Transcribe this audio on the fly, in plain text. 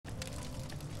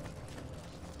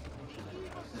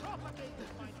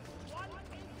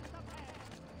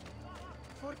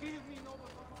Forgive me, noble.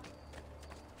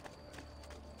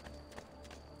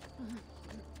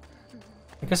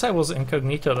 I guess I was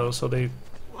incognito though, so they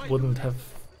wouldn't have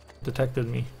detected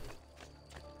me.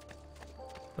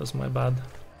 That's my bad.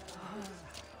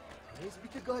 Praise be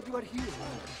to God you are here.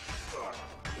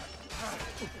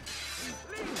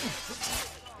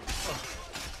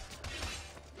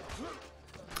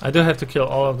 I do have to kill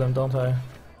all of them, don't I?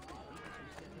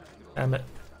 Damn it.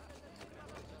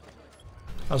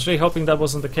 I was really hoping that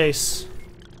wasn't the case.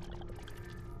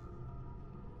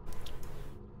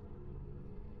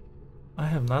 I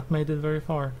have not made it very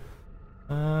far.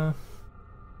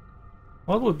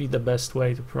 What would be the best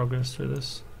way to progress through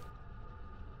this?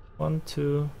 1,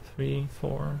 2, 3,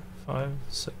 4, 5,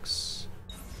 6.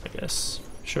 I guess.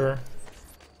 Sure.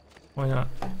 Why not?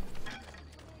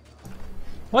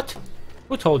 What?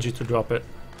 Who told you to drop it?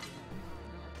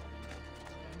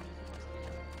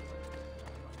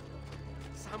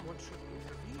 Someone should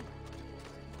intervene.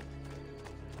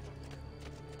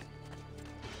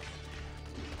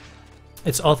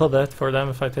 It's auto death for them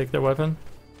if I take their weapon?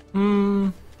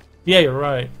 Yeah, you're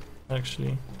right,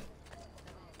 actually.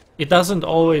 It doesn't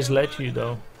always let you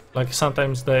though. Like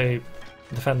sometimes they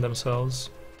defend themselves.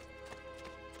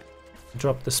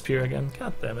 Drop the spear again.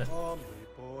 God damn it.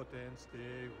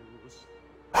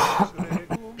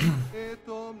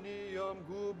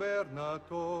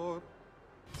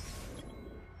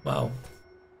 Wow.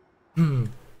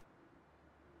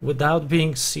 Without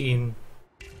being seen.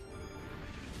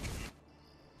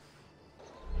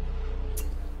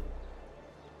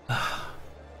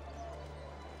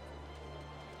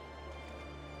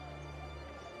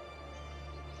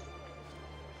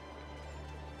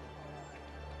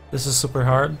 This is super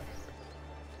hard.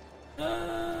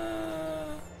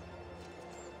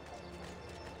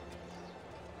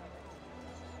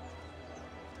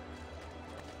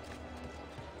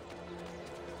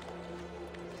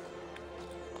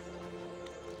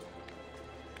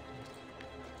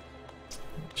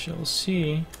 Shall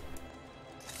see.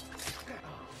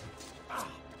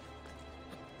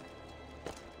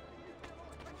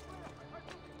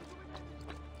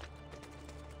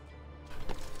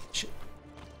 Shit.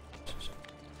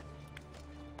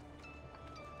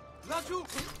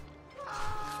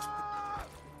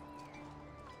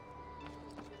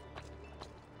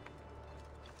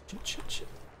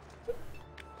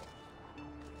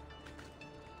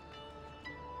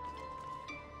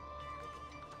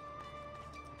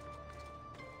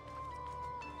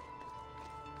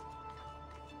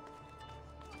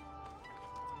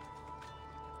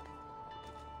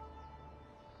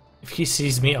 If he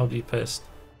sees me, I'll be pissed.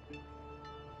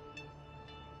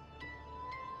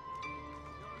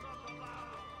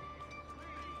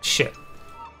 Shit.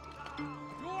 You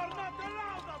are not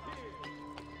allowed up here.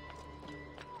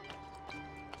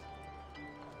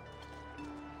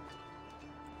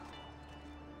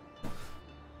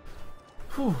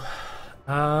 Whew.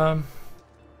 I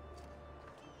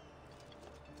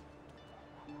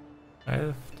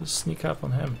have to sneak up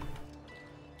on him.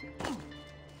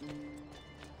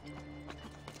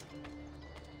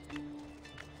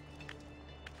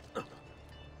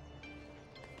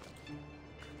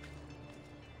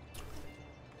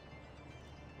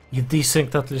 You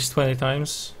desynced at least 20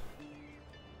 times.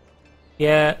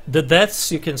 Yeah, the deaths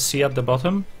you can see at the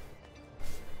bottom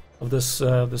of this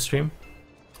the stream.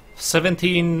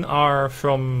 17 are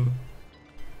from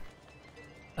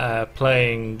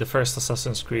playing the first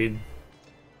Assassin's Creed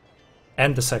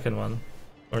and the second one,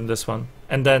 or this one,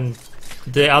 and then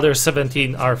the other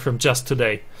 17 are from just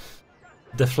today.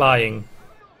 The flying,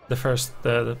 the first,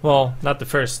 well, not the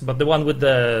first, but the one with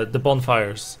the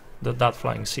bonfires, that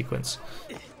flying sequence.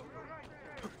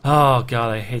 Oh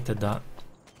god, I hated that.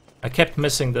 I kept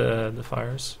missing the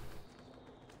fires.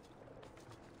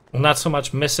 Well, not so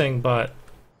much missing, but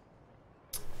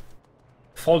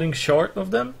falling short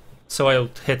of them, so I'll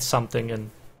hit something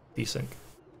and desync.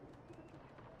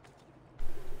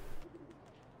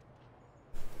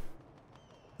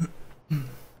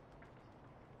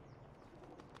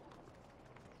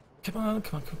 Come on,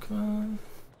 come on, come on, come on.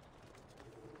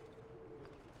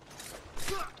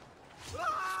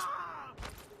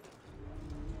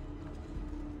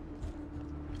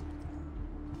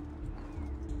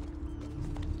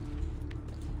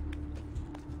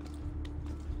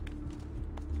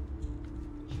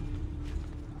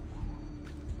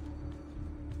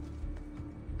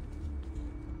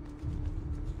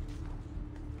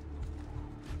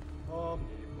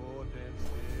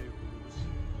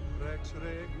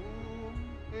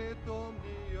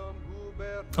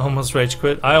 Almost rage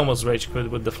quit. I almost rage quit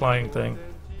with the flying thing.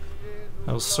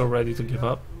 I was so ready to give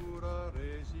up.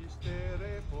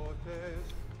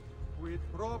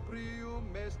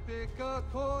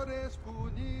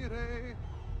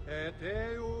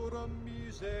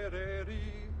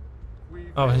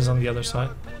 Oh, he's on the other side.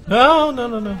 No, no,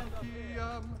 no, no.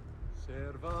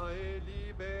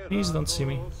 Please don't see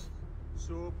me.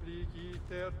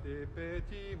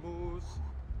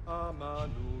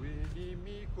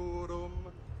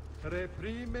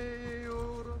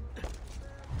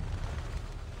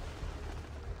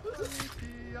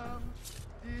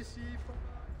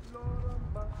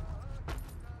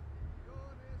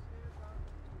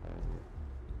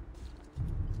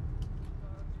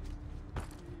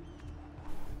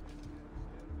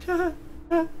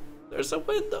 There's a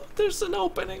window. There's an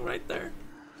opening right there.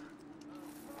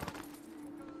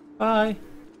 Bye.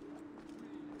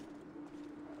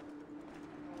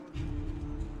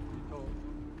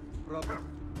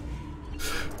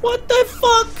 What the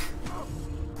fuck?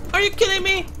 Are you kidding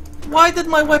me? Why did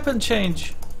my weapon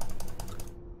change?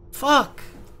 Fuck.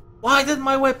 Why did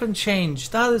my weapon change?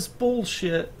 That is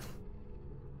bullshit.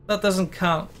 That doesn't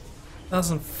count.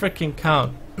 Doesn't freaking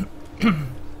count.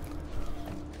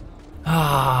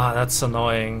 Ah, that's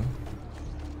annoying.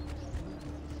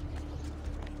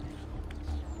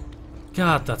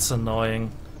 God, that's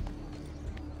annoying.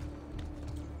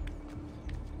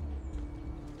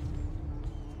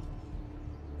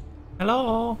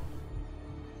 Hello?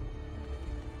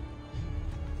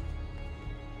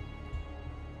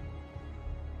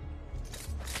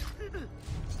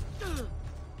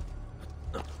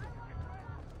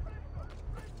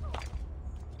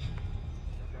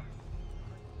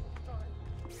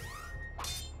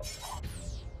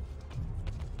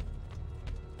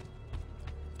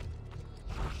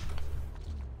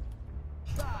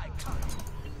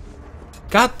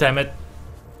 God damn it.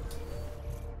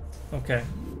 Okay.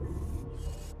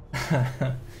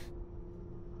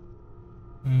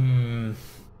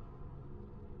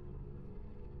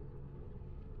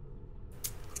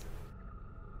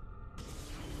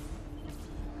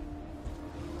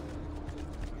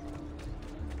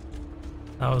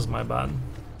 That was my bad.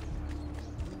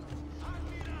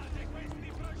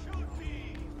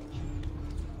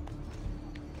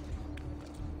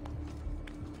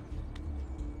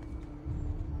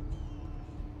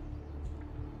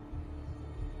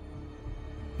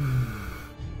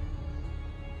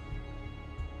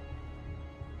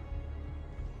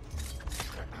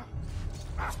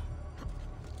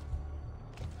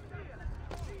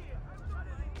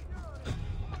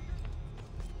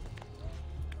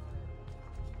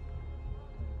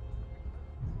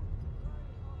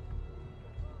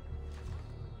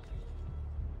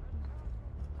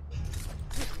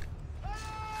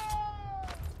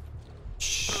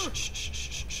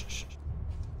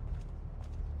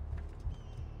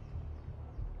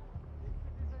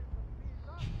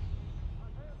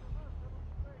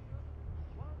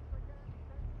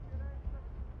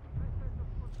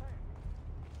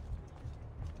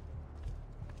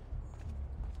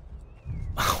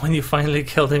 When you finally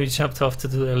killed him, you jumped off to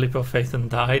do a leap of faith and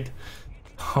died.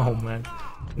 Oh man.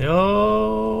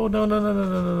 No, no, no, no, no,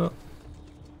 no, no.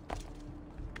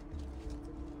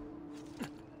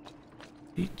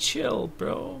 Be chill,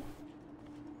 bro.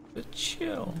 Be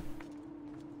chill.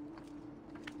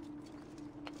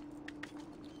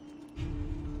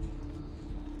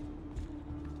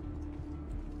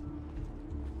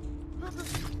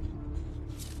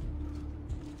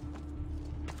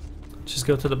 Just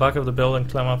go to the back of the building,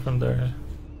 climb up from there.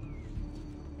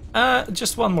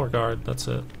 Just one more guard, that's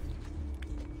it.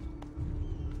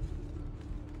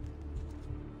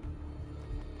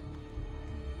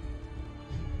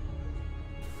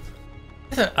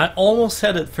 I almost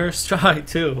had it first try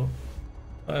too.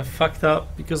 I fucked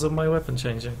up because of my weapon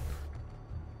changing.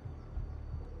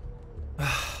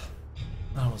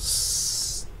 That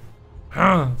was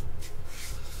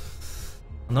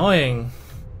annoying.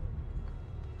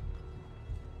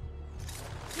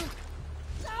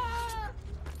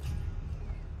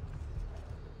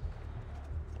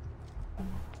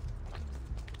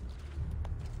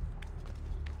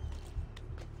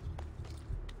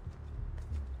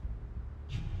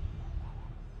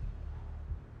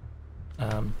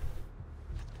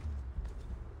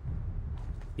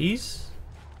 Ease?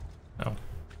 No.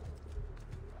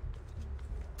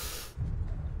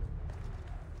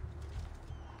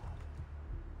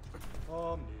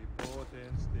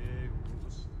 Omnipotens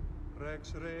Deus,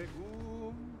 Rex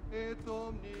Regum et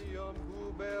omnium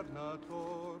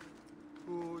gubernator,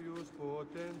 cuius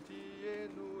potentiae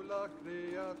nulla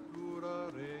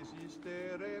creatura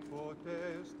resistere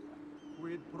potest,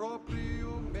 quid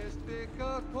proprium est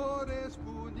peccatores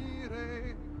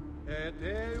punire, et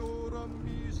eorum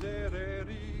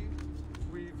miserere,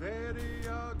 qui vere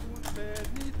agunt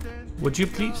penitentiam, Would you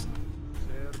please?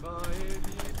 serva e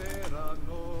libera.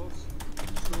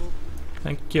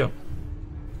 Thank you.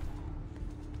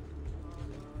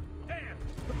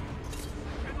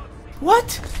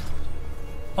 What?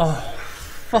 Oh,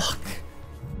 fuck.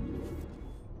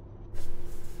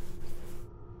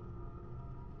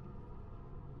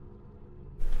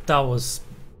 That was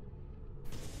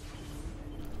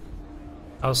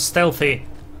stealthy.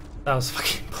 That was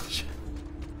fucking bullshit.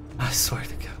 I swear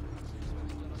to God.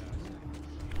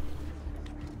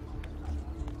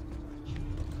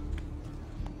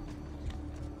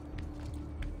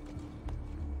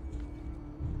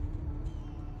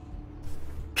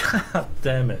 God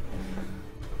damn it.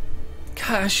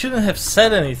 God, I shouldn't have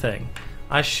said anything.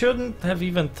 I shouldn't have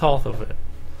even thought of it.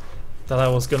 That I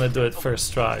was gonna do it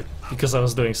first try. Because I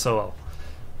was doing so well.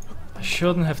 I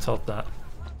shouldn't have thought that.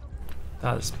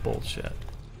 That is bullshit.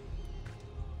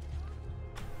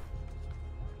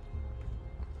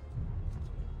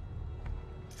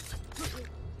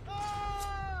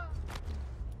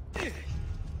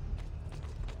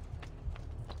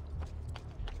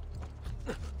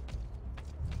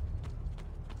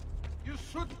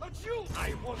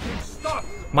 I want him stopped.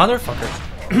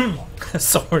 Motherfucker.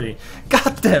 Sorry.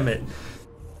 God damn it.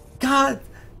 God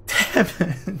damn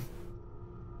it.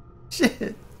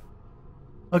 Shit.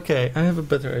 Okay, I have a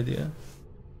better idea.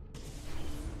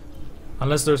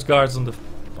 Unless there's guards on the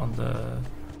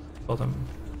bottom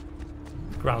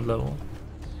ground level.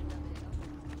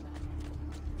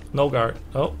 No guard.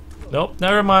 Oh, nope,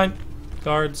 never mind.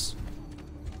 Guards.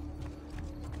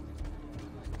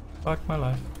 Fuck my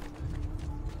life.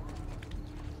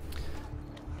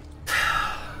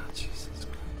 Jesus Christ.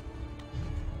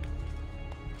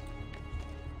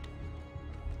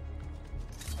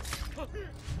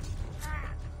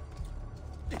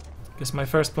 Guess my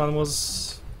first plan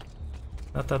was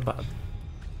not that bad.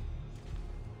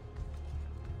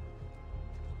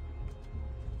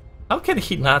 How can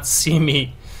he not see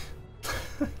me?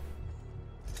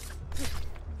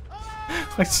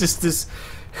 It's just this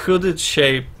hooded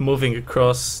shape moving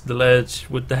across the ledge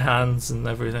with the hands and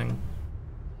everything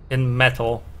in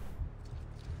metal.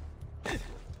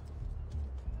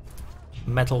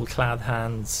 Metal clad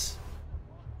hands.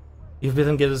 You've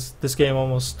beaten this game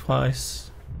almost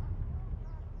twice.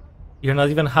 You're not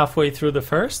even halfway through the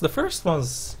first? The first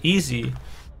one's easy.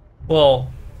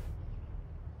 Well,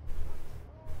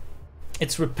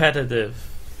 it's repetitive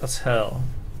as hell.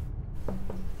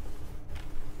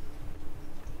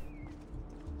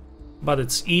 But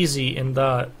it's easy in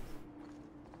that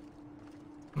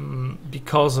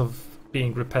because of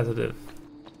being repetitive.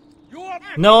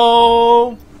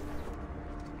 No!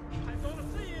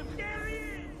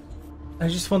 I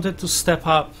just wanted to step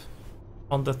up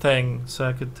on the thing so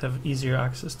I could have easier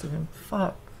access to him.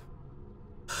 Fuck.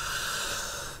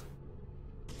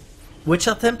 Which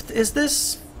attempt is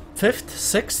this? 5th?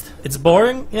 6th? It's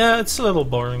boring? Yeah, it's a little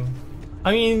boring.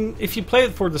 I mean, if you play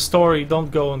it for the story,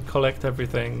 don't go and collect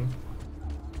everything.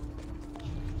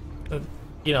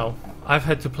 You know, I've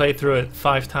had to play through it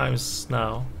 5 times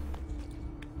now.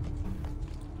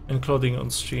 Including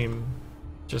on stream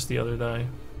just the other day.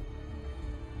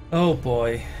 Oh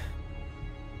boy.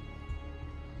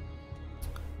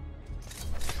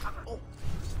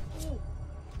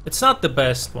 It's not the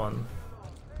best one.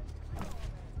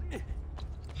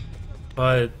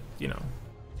 But, you know.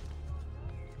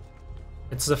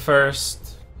 It's the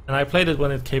first, and I played it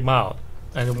when it came out,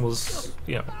 and it was,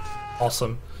 you know,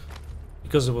 awesome.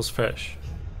 Because it was fresh.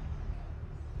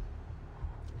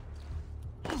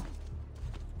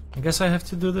 I guess I have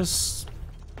to do this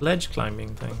ledge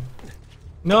climbing thing.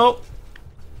 No!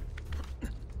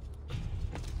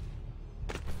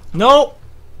 No!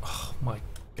 Oh my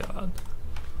god.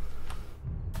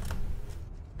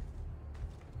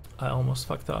 I almost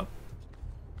fucked up.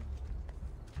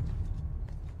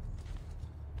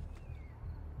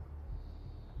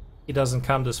 He doesn't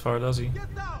come this far, does he?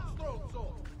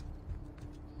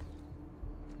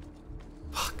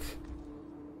 Fuck.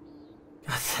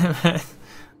 God damn it.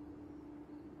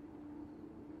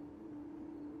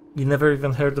 You never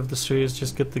even heard of the series,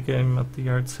 just get the game at the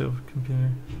yard sale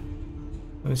computer.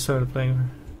 When we started playing.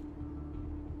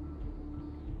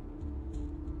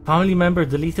 Family member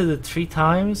deleted it 3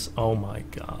 times? Oh my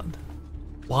god.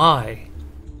 Why?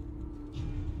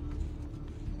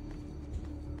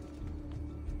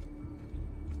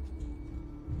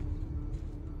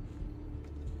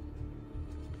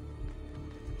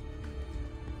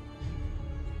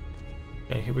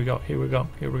 Okay, here we go, here we go,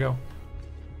 here we go.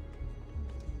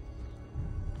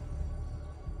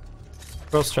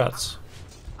 Pro strats.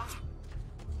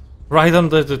 Right on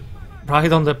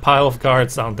the pile of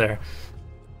guards down there.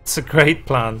 It's a great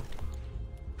plan.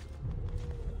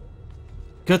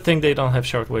 Good thing they don't have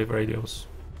shortwave radios,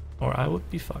 or I would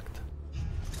be fucked.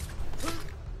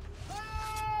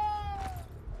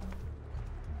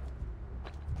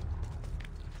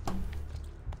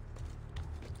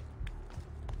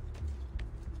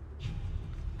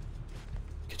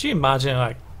 Could you imagine,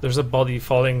 like, there's a body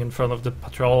falling in front of the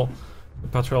patrol? The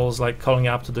patrol is like calling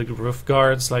up to the roof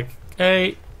guards, like,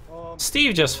 "Hey,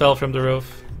 Steve just fell from the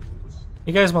roof.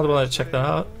 You guys might want to check that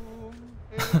out."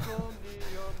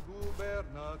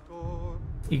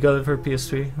 You got it for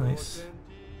PS3, nice.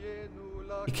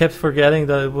 He kept forgetting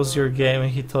that it was your game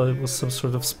and he thought it was some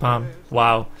sort of spam.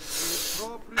 Wow.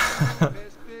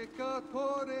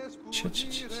 Shit.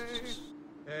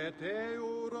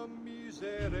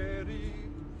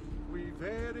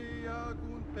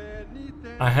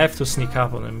 I have to sneak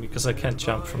up on him because I can't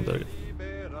jump from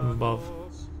above.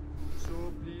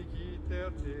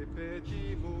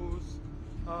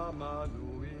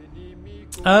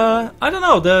 I don't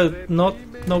know. The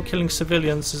no killing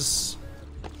civilians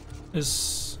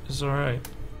is alright.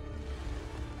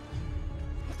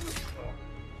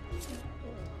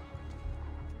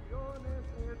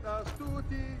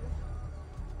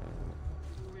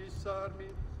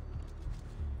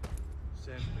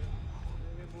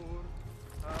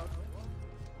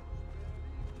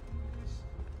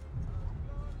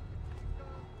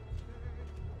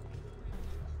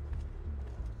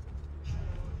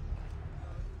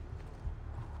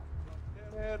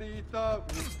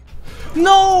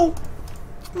 No!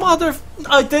 Mother...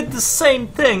 I did the same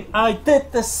thing! I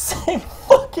did the same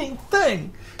fucking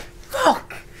thing!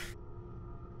 Fuck!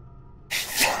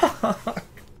 Fuck!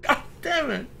 God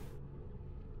damn it!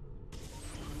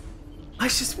 I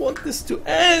just want this to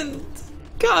end!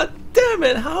 God damn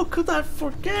it! How could I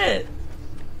forget?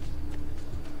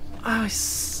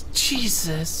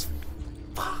 Jesus!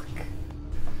 Fuck!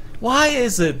 Why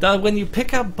is it that when you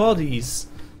pick up bodies,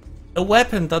 a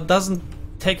weapon that doesn't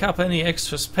take up any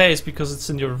extra space because it's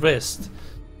in your wrist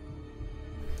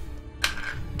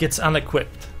gets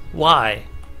unequipped? Why?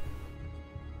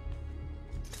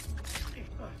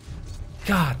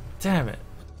 God damn it.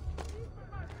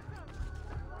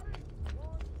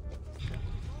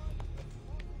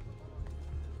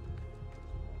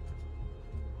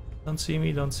 Don't see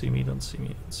me, don't see me, don't see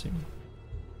me, don't see me.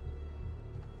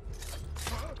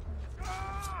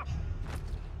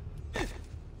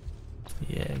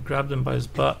 Yeah, grabbed him by his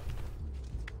butt.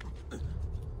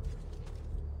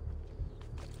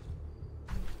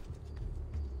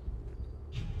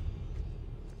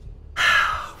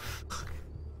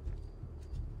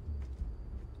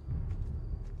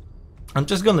 I'm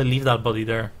just gonna leave that body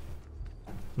there.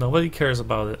 Nobody cares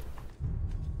about it.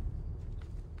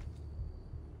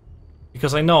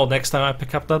 Because I know next time I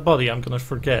pick up that body, I'm gonna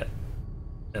forget.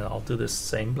 And I'll do this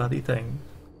same bloody thing.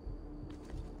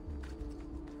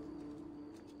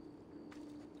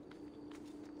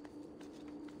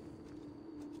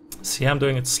 See, I'm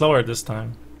doing it slower this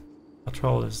time.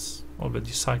 Patrol is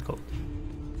already cycled.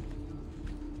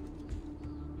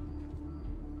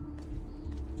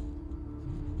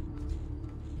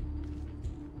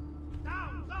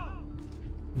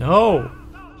 No!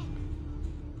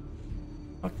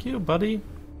 Fuck you, buddy.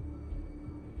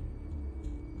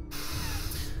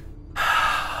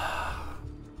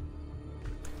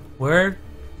 Where?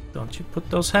 Don't you put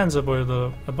those hands above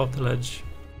the ledge.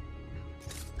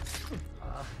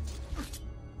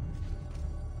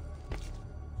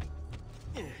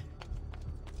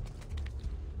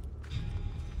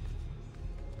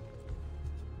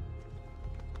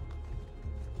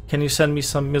 Can you send me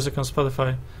some music on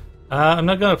Spotify? I'm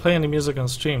not gonna play any music on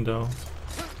stream though.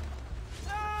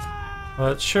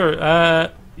 But sure,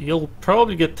 you'll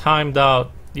probably get timed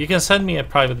out. You can send me a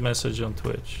private message on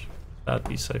Twitch. That'd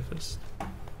be safest.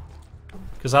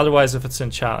 Because otherwise, if it's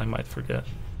in chat, I might forget.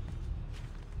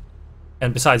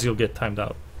 And besides, you'll get timed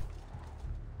out.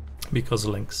 Because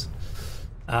of links.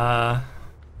 I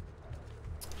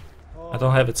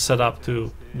don't have it set up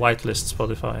to whitelist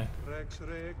Spotify.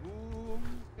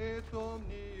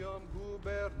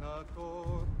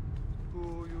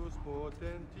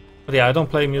 But yeah, I don't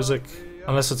play music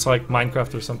unless it's like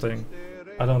Minecraft or something.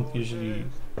 I don't usually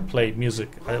play music.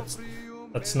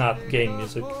 That's not game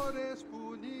music.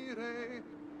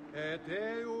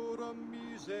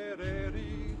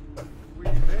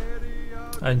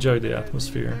 I enjoy the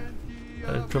atmosphere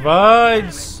that it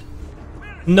provides.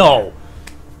 No!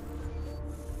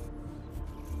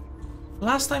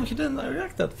 Last time he didn't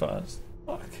react that fast.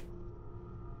 Fuck.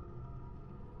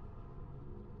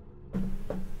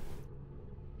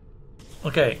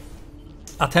 Okay,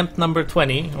 attempt number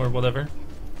 20 or whatever.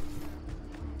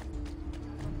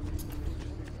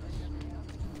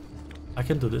 I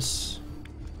can do this.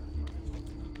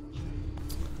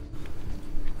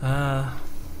 Do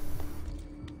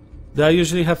I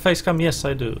usually have facecam? Yes,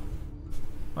 I do.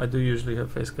 I do usually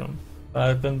have facecam.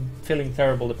 I've been feeling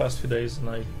terrible the past few days,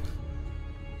 and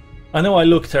I know I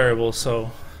look terrible, so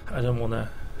I don't want to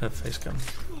have facecam.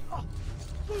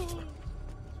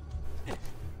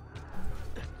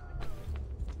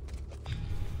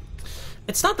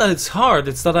 It's not that it's hard,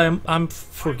 it's that I'm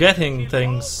forgetting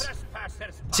things.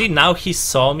 See, now he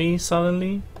saw me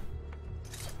suddenly.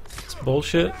 It's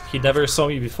bullshit. He never saw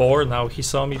me before, now he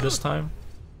saw me this time.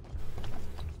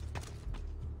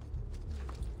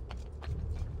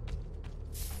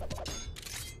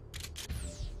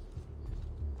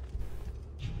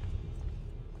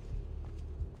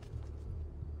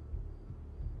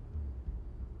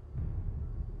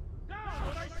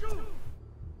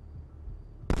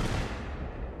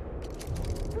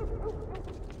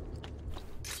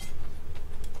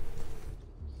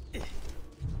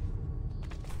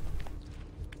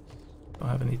 Don't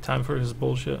have any time for his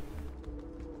bullshit.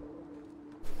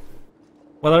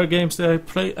 What other games do I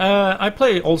play? I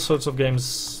play all sorts of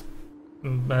games.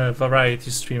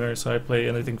 Variety streamer, so I play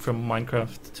anything from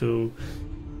Minecraft to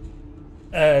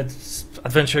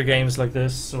adventure games like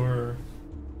this, or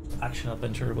action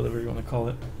adventure, whatever you want to call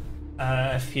it.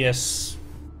 FPS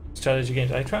strategy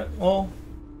games.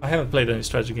 I haven't played any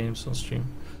strategy games on stream.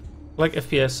 I like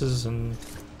FPSs and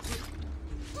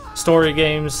story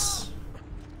games.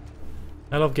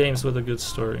 I love games with a good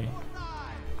story.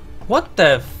 What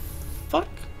the fuck?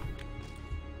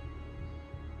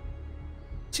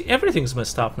 See, everything's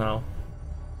messed up now.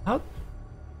 How?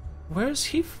 Where is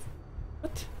he?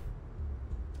 What?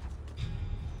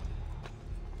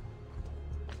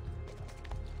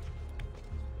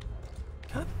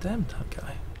 God damn that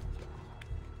guy.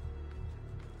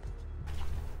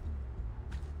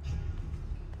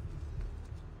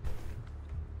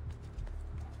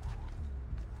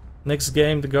 Next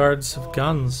game, the guards have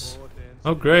guns.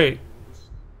 Oh, great.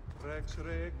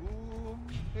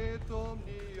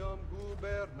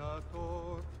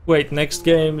 Wait, next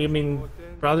game, you mean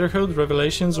Brotherhood,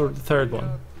 Revelations, or the third one?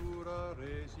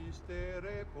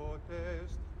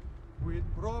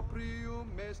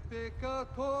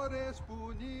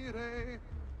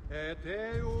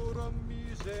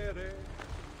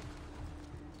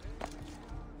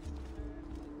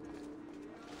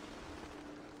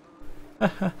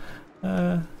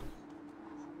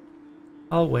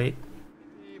 I'll wait.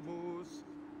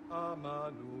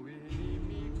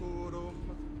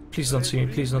 Please don't see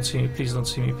me, please don't see me, please don't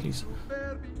see me, please.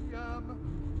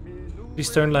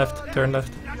 Please turn left, turn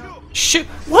left. Shit!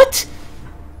 What?!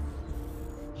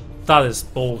 That is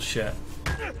bullshit.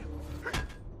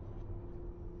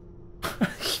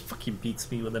 He fucking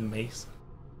beats me with a mace.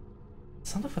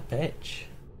 Son of a bitch.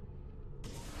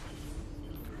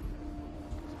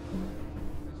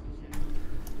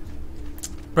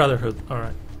 Brotherhood,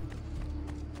 alright.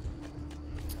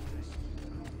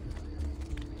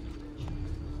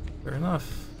 Fair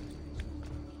enough.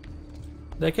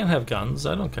 They can have guns,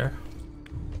 I don't care.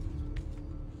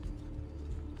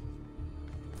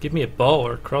 Give me a bow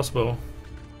or a crossbow.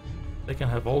 They can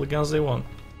have all the guns they want.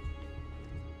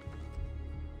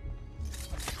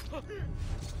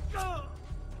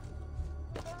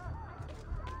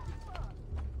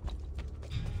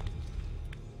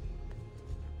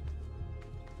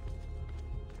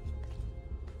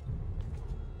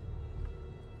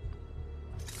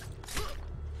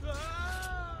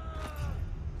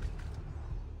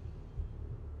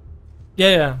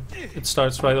 Yeah, it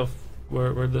starts right off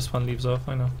where this one leaves off,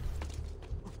 I know.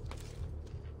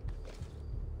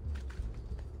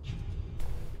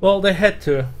 Well, they had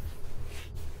to.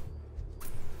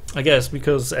 I guess,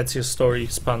 because Ezio's story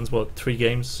spans, what, 3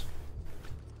 games?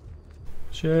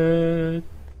 Shit.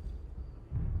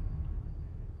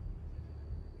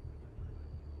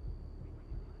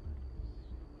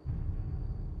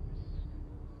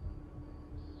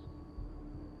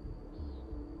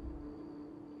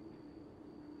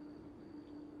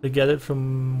 They get it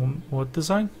from what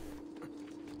design?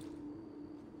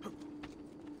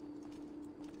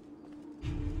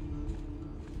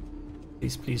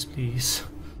 Please, please, please.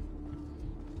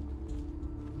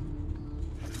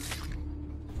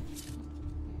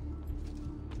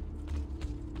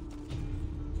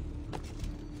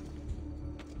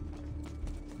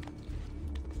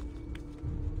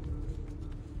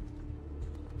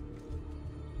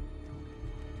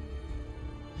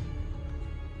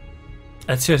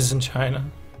 Ezio is in China.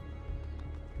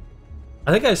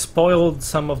 I think I spoiled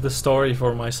some of the story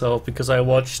for myself because I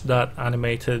watched that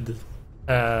animated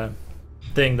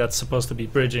thing that's supposed to be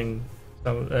bridging.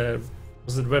 Was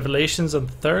Was it Revelations on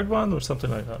the third one or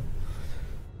something like that?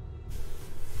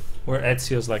 Where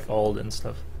Ezio's like old and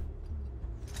stuff.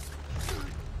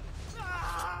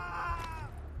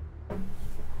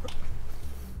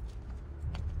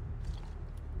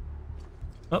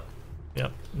 Oh, yeah,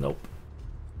 nope.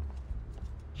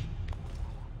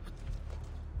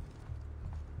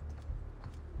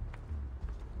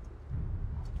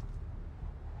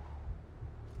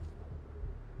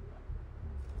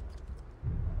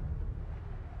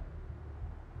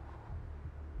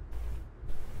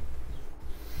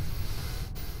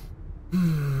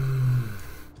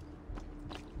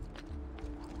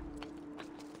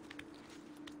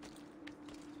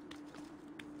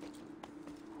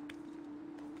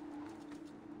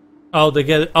 Oh, they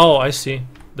get it. Oh, I see.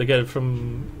 They get it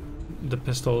from the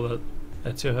pistol that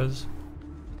Ezio has.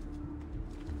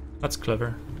 That's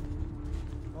clever.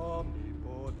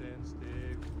 Omnipotens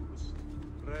Deus,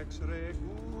 Rex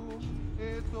Regum,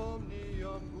 et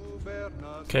omnium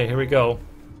gubernator. Okay, here we go.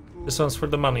 This one's for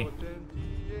the money.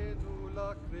 Potentie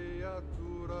nulla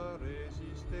creatura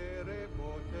resistere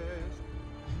potest,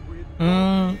 quid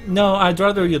No, I'd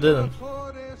rather you didn't.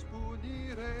 potores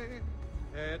punire,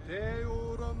 et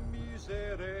eorum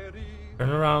miserere, Turn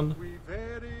around. qui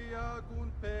vere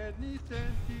agunt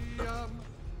penitentiam.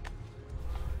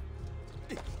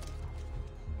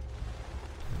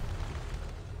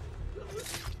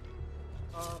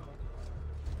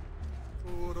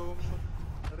 Urum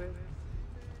re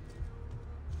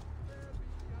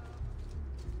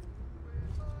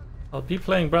I'll be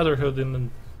playing Brotherhood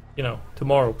in, you know,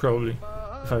 tomorrow probably,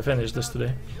 if I finish this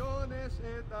today.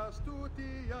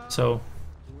 So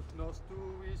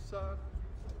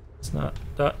it's not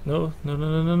that. No, no, no,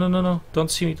 no, no, no, no, no!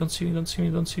 Don't see me! Don't see me! Don't see me!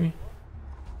 Don't see me!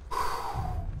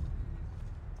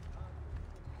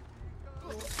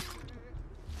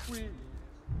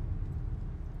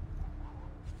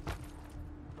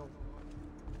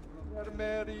 per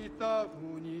merita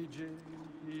unige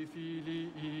i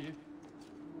filii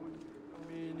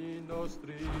Domini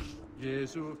nostri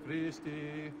Iesu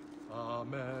Christi.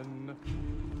 Amen.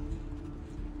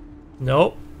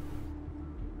 Nope.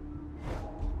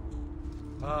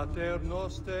 Pater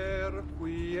noster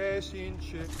qui es in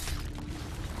cielo.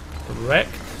 Correct.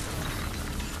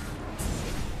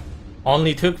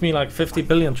 Only took me like 50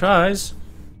 billion tries.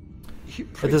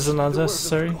 It isn't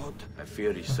unnecessary. I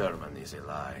fear his sermon is a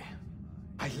lie.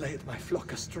 I led my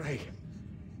flock astray.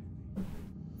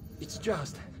 It's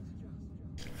just...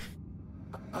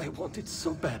 I wanted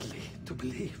so badly to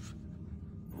believe.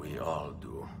 We all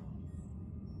do.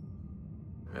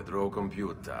 Vedrò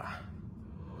compiuta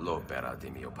l'opera di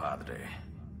mio padre.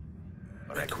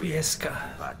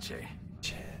 Requiesca. In pace.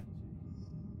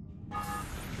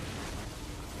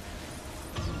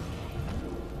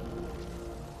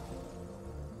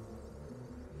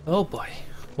 Oh boy.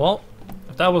 Well,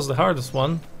 if that was the hardest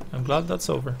one, I'm glad that's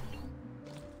over.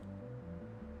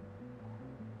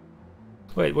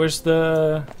 Wait, where's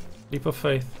the leap of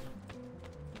faith?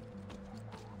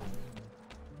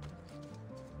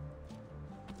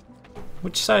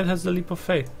 Which side has the leap of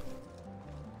faith?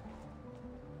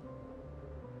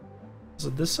 Is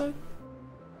it this side?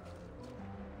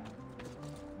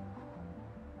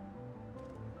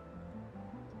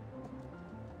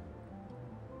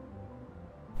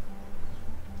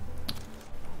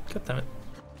 God damn it.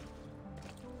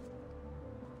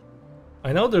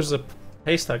 I know there's a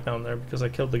haystack down there because I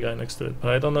killed the guy next to it,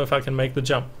 but I don't know if I can make the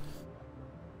jump.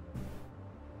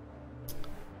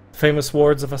 Famous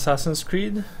words of Assassin's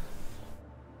Creed.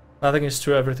 Nothing is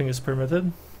true, everything is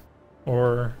permitted.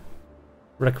 Or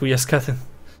Requiescat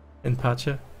in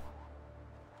Pace.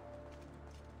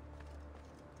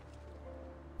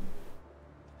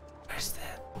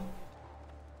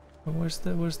 Where's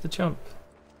that? Where's the jump?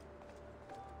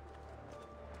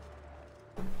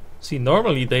 See,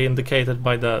 normally they indicate it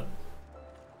by that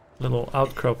little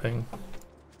outcropping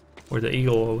where the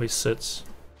eagle always sits.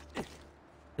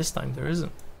 This time there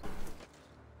isn't.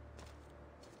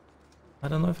 I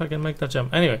don't know if I can make that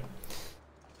jump. Anyway,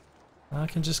 I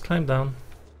can just climb down.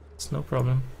 It's no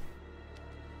problem.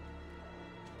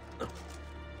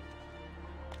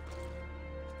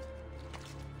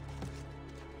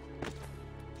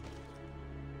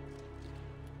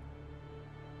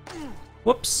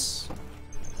 Whoops.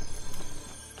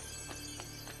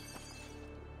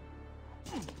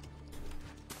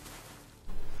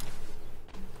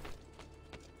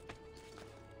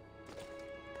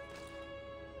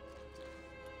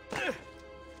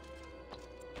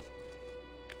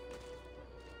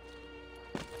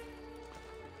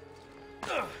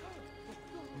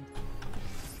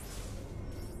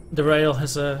 The rail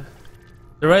has a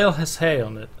The rail has hay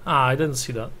on it. Ah, I didn't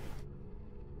see that.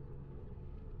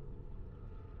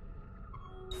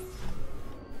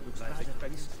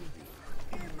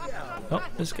 Oh,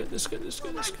 this good, this good, this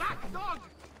good, this good.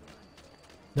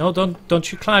 No,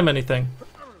 don't you climb anything.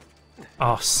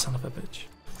 Oh, son of a bitch.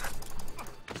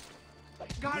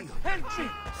 Guard, help me!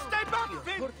 Stay back,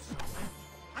 Vince!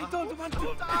 I don't want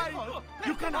to die!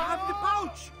 You can have the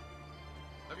pouch!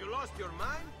 Have you lost your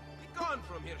mind? Be gone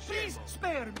from here, Please Shamo.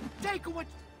 spare me! Take what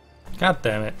God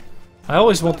damn it. I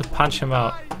always want to punch him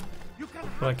out, you can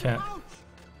but I have the can't. pouch!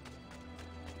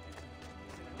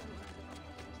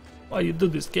 Why you do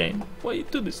this, game? Why you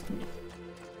do this to me?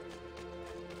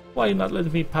 Why you not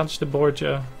letting me punch the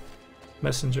Borgia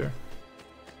messenger?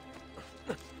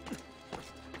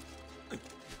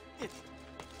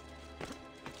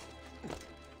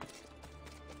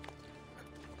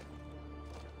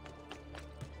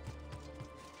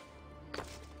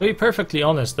 To be perfectly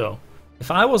honest though, if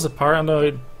I was a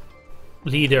paranoid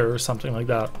leader or something like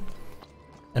that,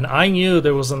 and I knew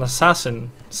there was an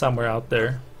assassin somewhere out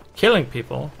there killing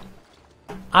people,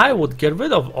 I would get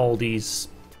rid of all these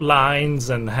lines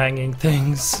and hanging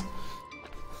things.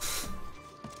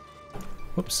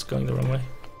 Whoops, going the wrong way.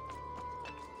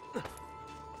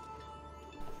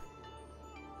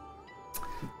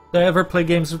 Do I ever play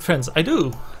games with friends? I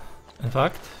do, in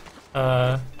fact.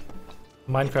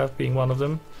 Minecraft being one of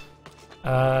them.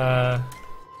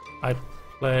 I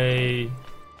play...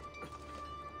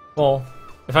 Well,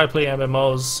 if I play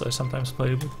MMOs, I sometimes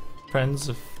play with friends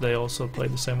if they also play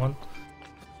the same one.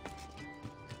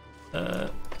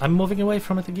 I'm moving away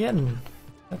from it again.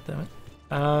 God damn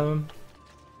it.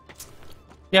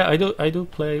 Yeah, I do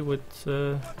play with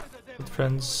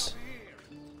friends,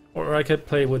 or I could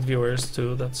play with viewers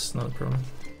too. That's not a problem.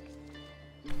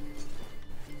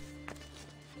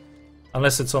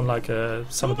 Unless it's on like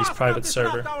somebody's private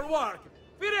server. Our work.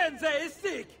 Firenze is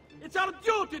sick! It's our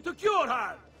duty to cure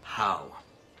her! How?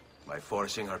 By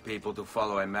forcing our people to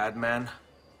follow a madman?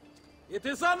 It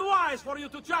is unwise for you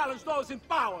to challenge those in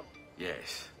power!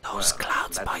 Yes. Those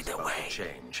clouds, that by is the about way. to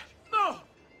change. No!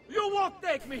 You won't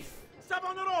take me!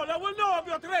 Savonarola will know of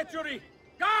your treachery!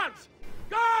 Guards!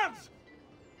 Guards!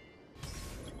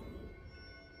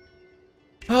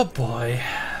 Oh boy.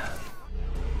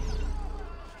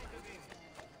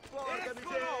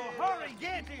 Hurry,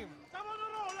 get him!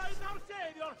 Savonarola is our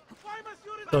savior! Why must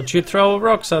you Don't you throw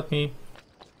rocks at me.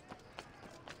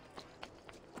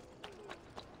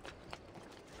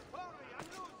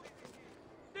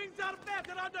 Things are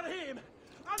better under him!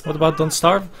 What about Don't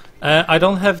Starve? I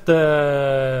don't have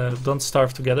the Don't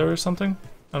Starve Together or something.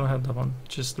 I don't have that one,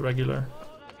 just the regular.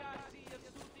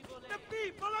 The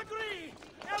people agree!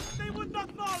 Else they would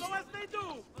not follow as they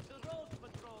do!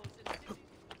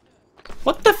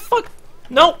 What the fuck?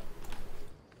 No!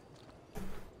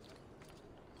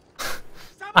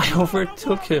 I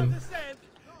overtook him.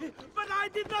 But I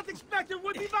did not expect it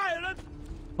would be violent!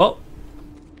 Oh!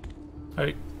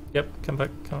 Alright, yep, come back,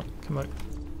 come back.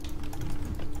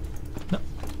 No,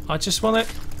 I just want it.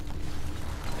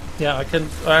 Yeah, I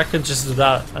can just do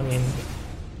that. I mean,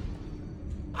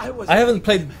 I haven't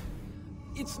played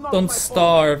It's not Don't my fault.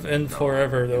 Starve in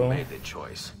forever You though. made the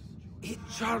choice. He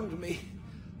charmed me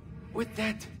with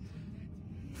that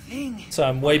thing. So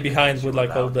I'm way behind with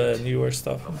like all the newer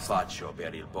stuff. Faccio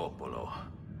per il popolo.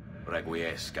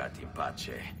 Requiescat in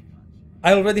pace.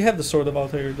 I already have the Sword of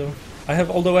Altair though. I have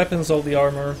all the weapons, all the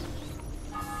armor.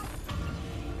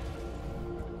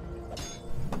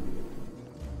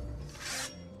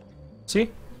 See?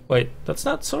 Wait, that's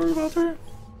not Sword of Altair?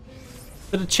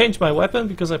 Did it change my weapon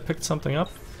because I picked something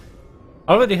up?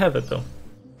 I already have it though.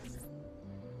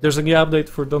 There's a new update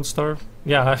for Don't Starve?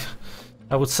 Yeah,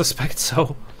 I would suspect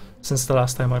so, since the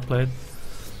last time I played.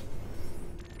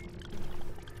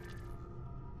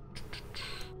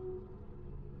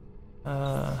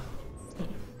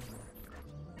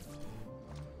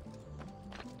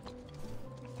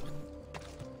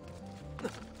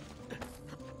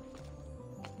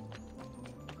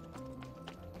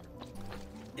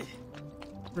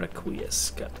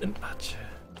 Requiescat in pace.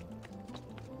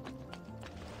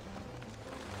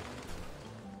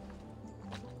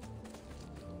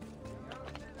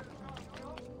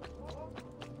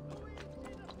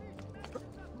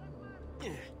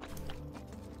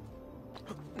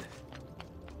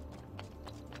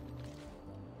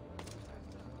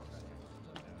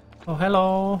 Oh,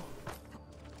 hello.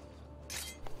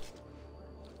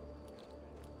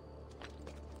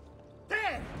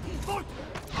 There! Vote!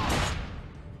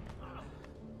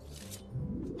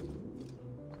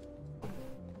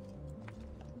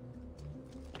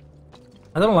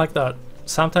 I don't like that.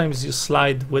 Sometimes you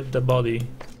slide with the body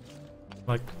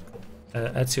like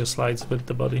Ezio slides with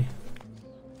the body.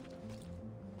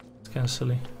 It's kind of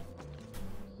silly.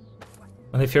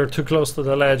 And if you're too close to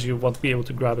the ledge, you won't be able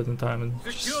to grab it in time and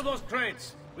Secure those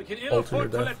crates. We can ill alter your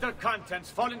afford to death. let their contents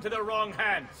fall into the wrong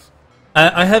hands.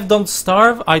 I have Don't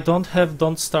Starve. I don't have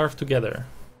Don't Starve together.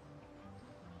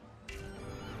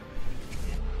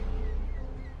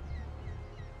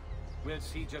 We'll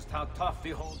see just how tough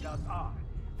the holdouts are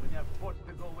when they're forced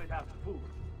to go without food.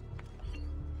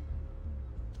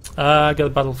 I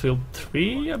got Battlefield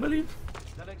 3, I believe.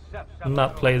 They'll accept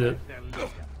Not played it. as their leader.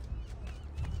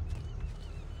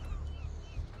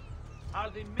 Are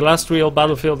they The last real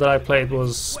Battlefield that I played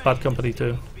was Bad Company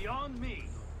 2. beyond me?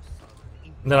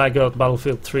 And then I got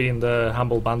Battlefield 3 in the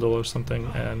Humble Bundle or something,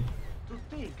 and To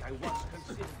think I once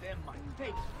considered them my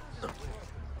fate.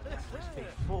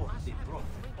 Before they broke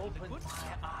open my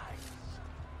eyes.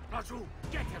 Raju,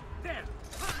 get him there.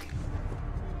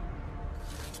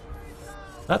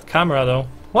 that camera though.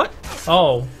 What?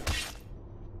 Oh.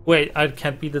 Wait, I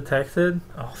can't be detected?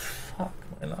 Oh, fuck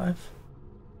my life.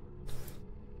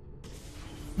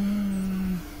 We'll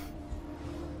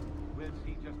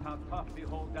see just how tough the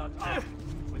holdouts are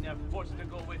when they're forced to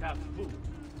go without food.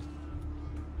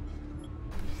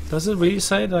 Does it really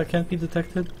say that I can't be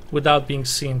detected? Without being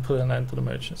seen, put an end to the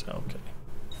emergency. Okay.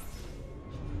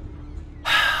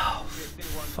 If they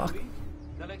want Fuck. to leave,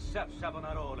 they'll accept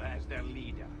Savonarola as their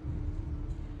leader.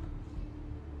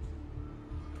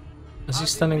 Is he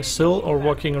standing still or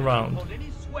walking around? Hold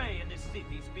any sway in the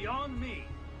cities beyond me.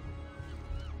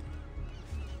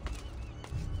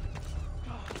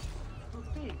 To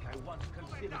think I once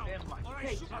considered them my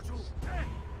fate.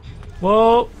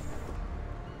 Whoa!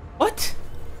 What?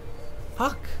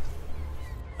 Fuck.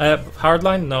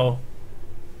 Hardline? No.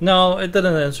 No, it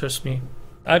didn't interest me.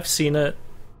 I've seen it.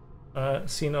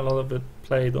 Seen a lot of it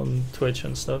played on Twitch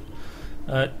and stuff.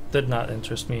 Did not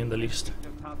interest me in the least.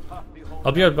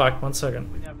 I'll be right back, 1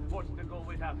 second. When they're forced to go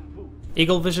without food.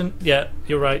 Eagle Vision? Yeah,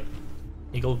 you're right.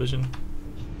 Eagle Vision. If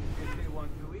they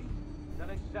want to eat, they'll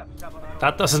accept Savonarola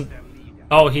That doesn't... as their leader.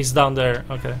 Oh, he's down there.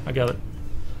 Okay, I got it.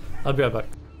 I'll be right back.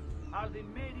 Are the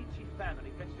Medici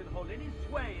family can still hold any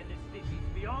sway in the cities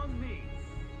beyond me?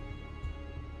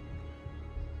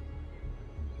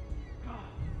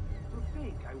 To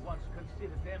think I once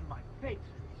considered them my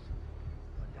patrons,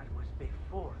 but that was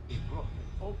before the prophet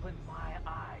opened my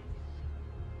eyes.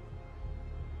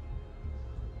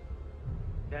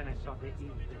 Then I saw the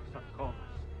evils of commerce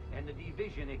and the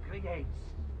division it creates.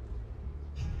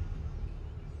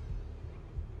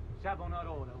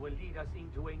 Savonarola will lead us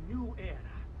into a new era,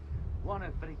 one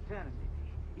of fraternity,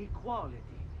 equality,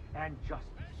 and justice.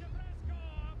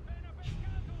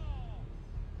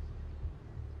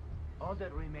 All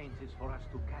that remains is for us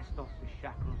to cast off the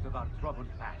shackles of our troubled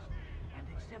past and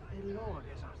accept the Lord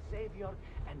as our Savior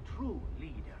and true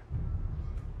leader.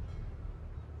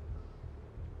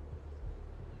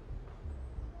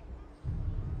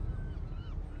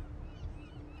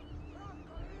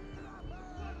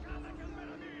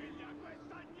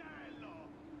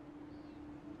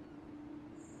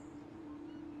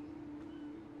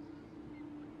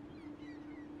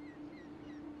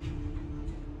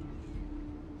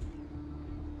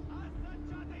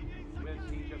 We'll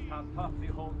see just how tough the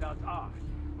holdouts are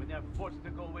when they're forced to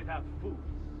go without food.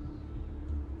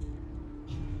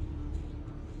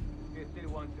 If they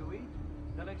want to eat,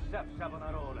 they'll accept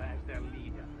Savonarola as their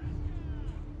leader.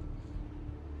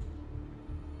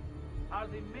 Are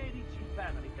the Medici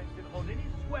family can still hold any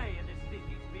sway in the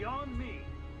cities beyond me?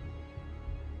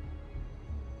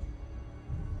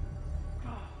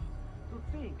 To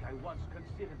think I once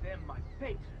considered them my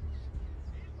patrons,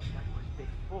 but that was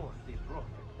before the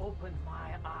prophet opened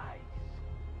my eyes.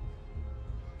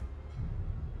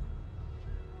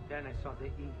 Then I saw the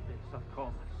evils of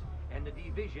commerce and the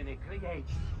division it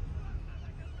creates.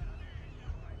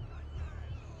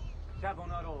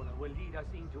 Savonarola will lead us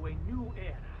into a new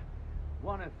era,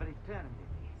 one of fraternity,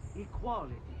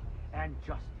 equality, and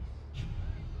justice.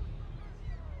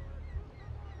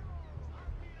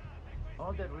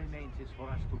 All that remains is for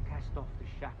us to cast off the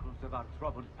shackles of our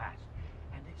troubled past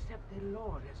and accept the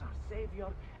Lord as our Savior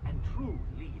and true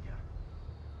leader.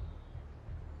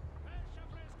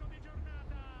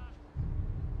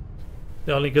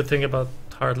 The only good thing about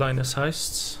Hardline is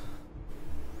heists.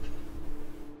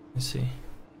 Let me see.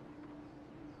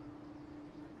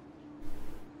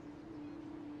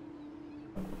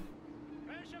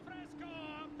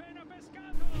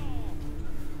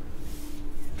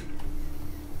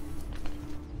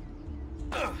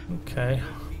 Okay.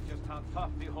 See just how tough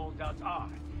the holdouts are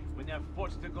when they're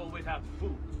forced to go without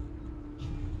food.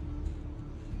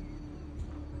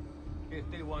 If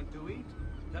they want to eat,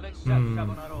 they'll accept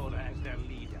Savonarola as their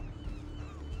leader.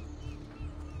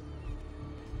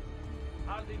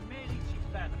 Are the Medici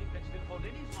family that still hold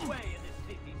any sway in this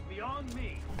city beyond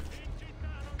me?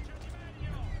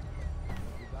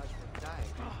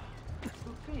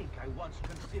 To think I once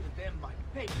considered them my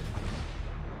patrons.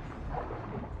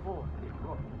 Before they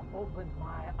opened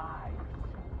my eyes.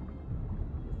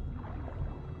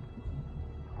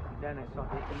 Then I saw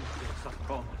the influence of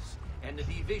Thomas and the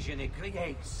division it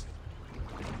creates.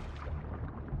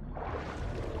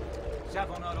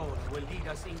 Savonarola will lead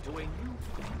us into a new...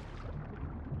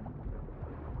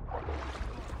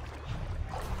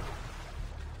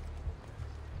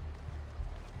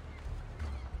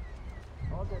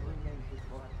 All that remains is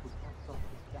for us to cast off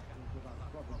the shackles of our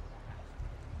troubled past.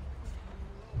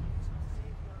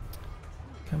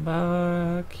 Come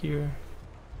back here.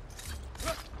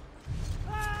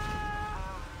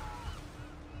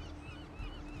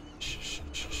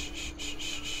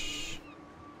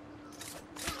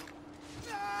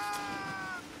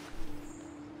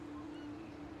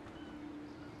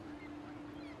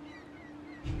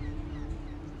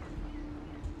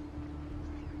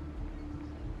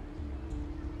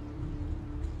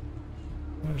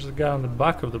 There's a guy on the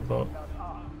back of the boat.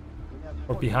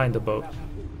 Or behind the boat.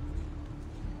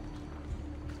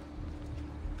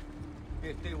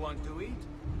 If they want to eat,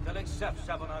 they'll accept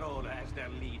Savonarola as their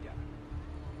leader.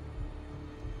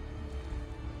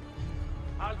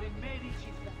 Are the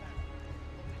Medici...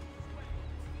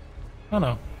 Oh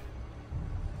no.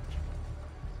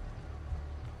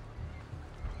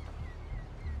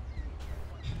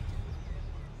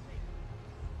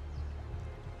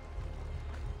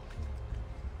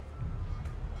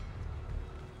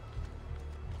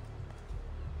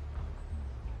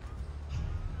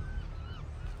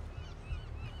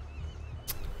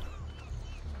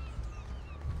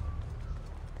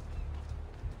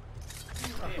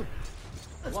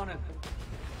 One of them.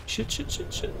 Shit.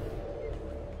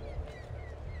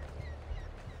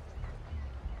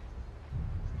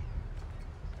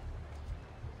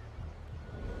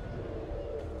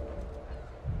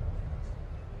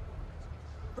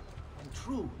 And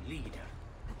true leader.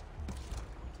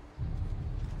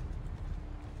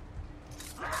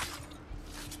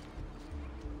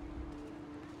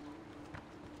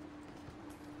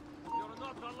 You're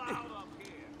not allowed up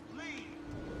here. Leave.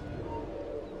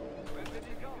 Where did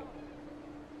you go?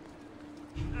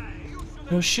 Hey, you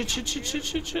should Oh shit.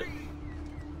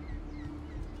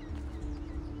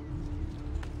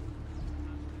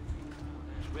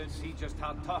 We'll see just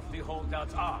how tough the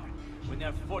holdouts are when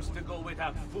they're forced to go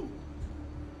without food.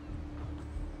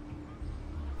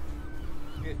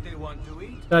 If they want to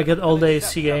eat, I get all the they'll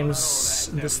AC accept games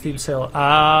Savonarola in the as Steam their sale.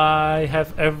 I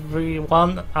have every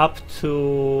one up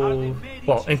to,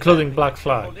 well, including Black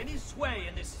Flag,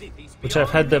 which I've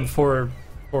had them for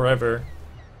forever.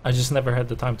 I just never had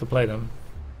the time to play them,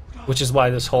 which is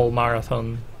why this whole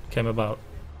marathon came about.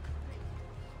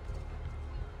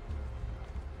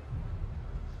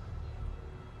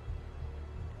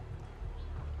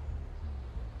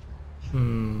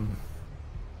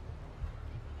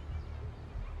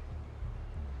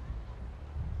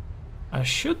 I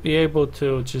should be able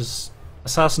to just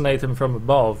assassinate him from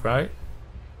above, right?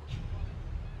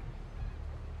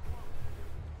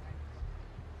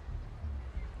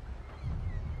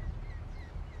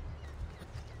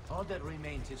 All that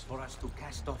remains is for us to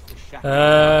cast off the shackles of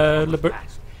our troubled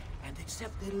past and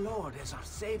accept the Lord as our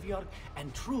savior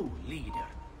and true leader.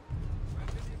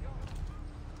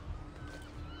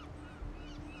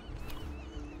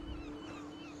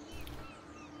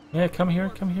 Yeah, come here.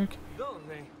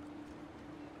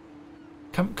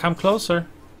 Come closer.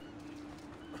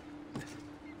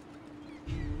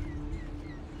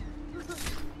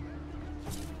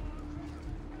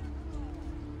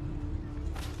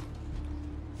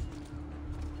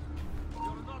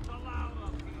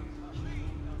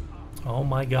 Oh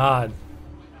my god.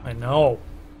 I know.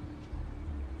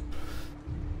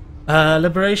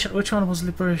 Liberation. Which one was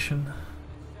Liberation?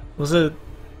 Was it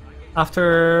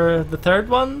after the third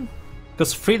one?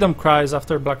 Because Freedom Cries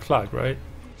after Black Flag, right?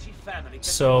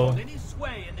 So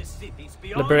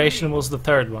Liberation was the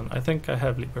third one. I think I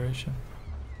have Liberation.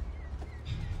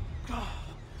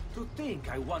 To think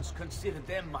I once considered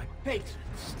them my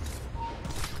patrons.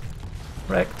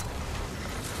 Wrecked.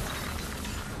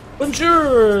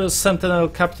 Bonjour, Sentinel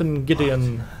Captain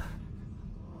Gideon.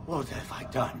 What have I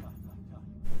done?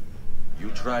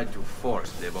 You tried to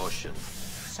force devotion.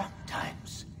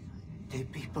 Sometimes the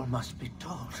people must be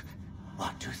told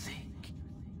what to think.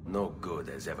 No good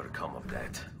has ever come of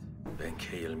that.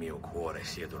 Benché il mio cuore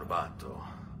sia turbato,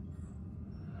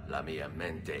 La mia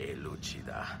mente è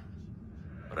lucida.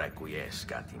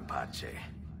 Requiescat in pace.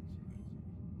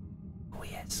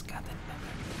 Quiescat in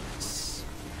pace.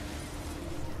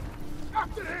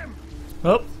 After him!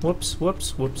 Oh, whoops,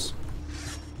 whoops, whoops.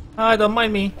 Ah, don't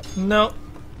mind me. No.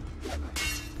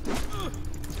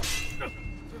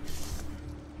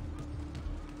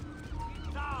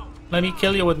 Let me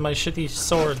kill you with my shitty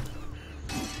sword.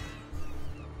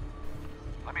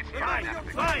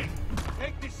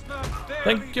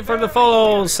 Thank you for the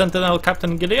follow, Sentinel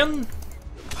Captain Gideon.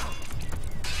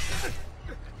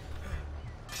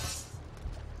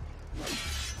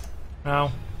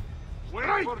 Ow.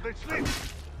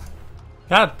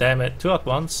 God damn it, 2 at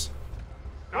once.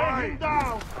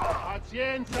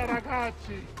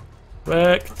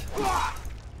 Wrecked.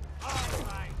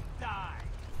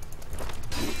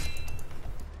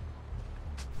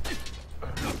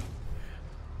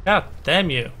 God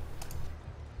damn you.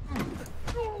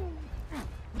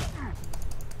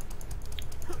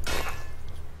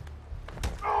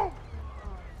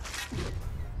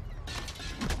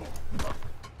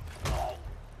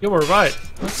 You were right.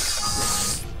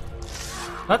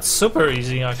 That's super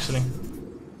easy, actually.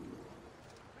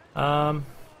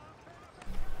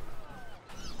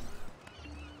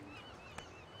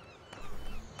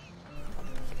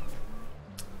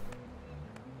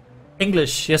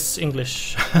 English, yes,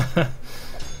 English.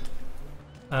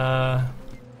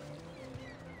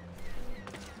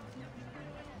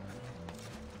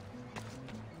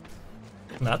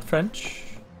 Not French.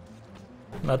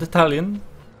 Not Italian.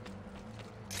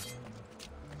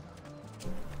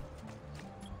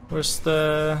 Where's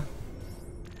the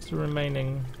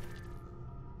remaining?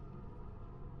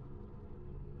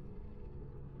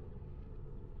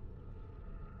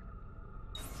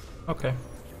 Okay.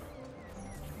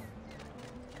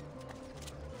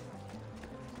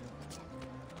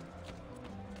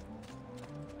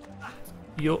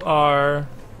 You are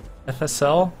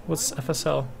FSL? What's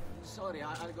FSL? Sorry,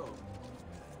 I'll go.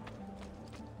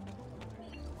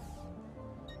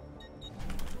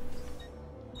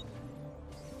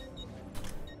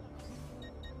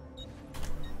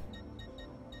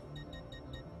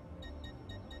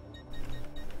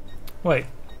 Wait,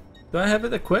 do I have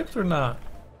it equipped or not?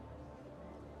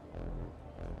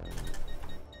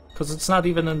 Because it's not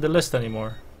even in the list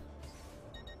anymore.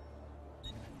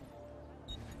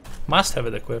 Must have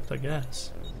it equipped, I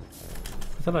guess.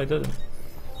 I thought I didn't.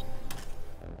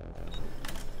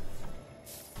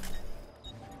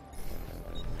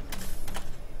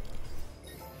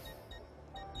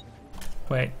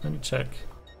 Wait, let me check.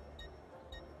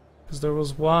 Because there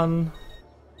was one...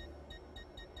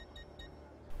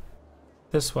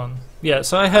 This one. Yeah,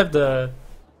 so I have the...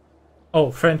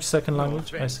 Oh, French second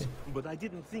language? I see. But I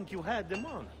didn't think you had them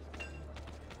on.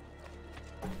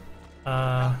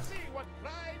 See what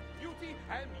pride, beauty,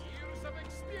 and years of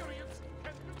experience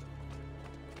can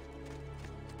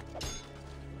do.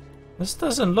 This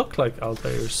doesn't look like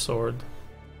Altair's sword.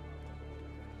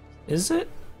 Is it?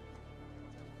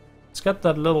 It's got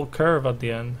that little curve at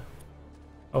the end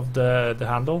of the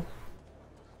handle.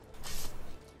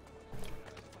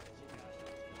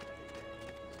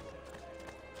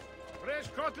 Fresh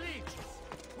caught leeches.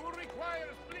 Who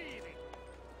requires bleeding?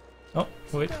 Oh,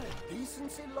 wait.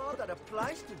 Decency law that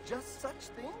applies to just such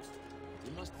things?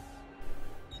 You must...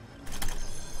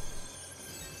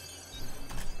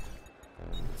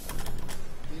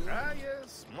 Ah,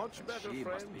 yes, much better,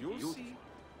 friend. You'll see.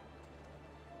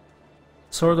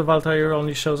 Sword of Altair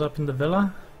only shows up in the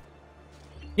villa?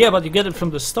 Yeah, but you get it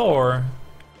from the store.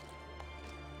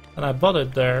 And I bought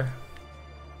it there.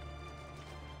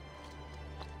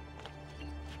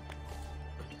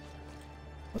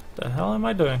 What the hell am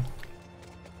I doing?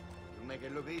 You make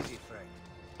it look easy,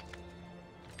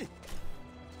 Frank.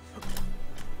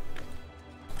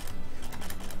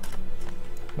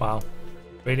 Wow.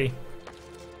 Really?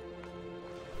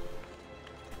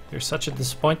 You're such a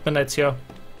disappointment, Ezio.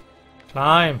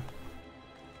 Climb!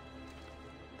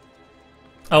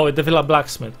 Oh, at the Villa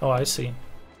Blacksmith. Oh, I see.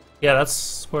 Yeah,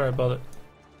 that's where I bought it.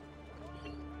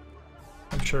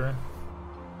 I'm sure.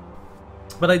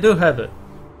 But I do have it.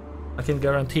 I can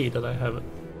guarantee that I have it.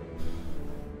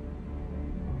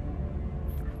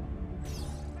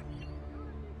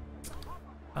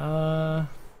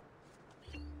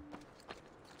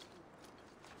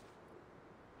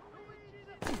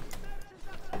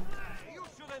 You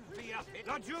shouldn't be up here.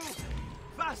 Not you!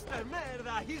 Faster,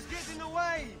 merda! He's getting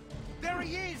away! There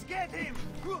he is! Get him!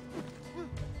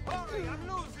 Hurry, I'm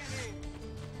losing him!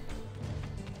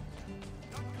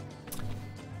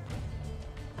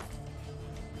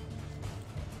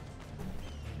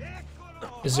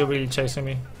 Is he really chasing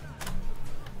me?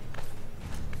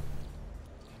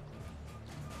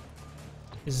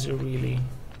 Is he really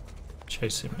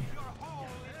chasing me?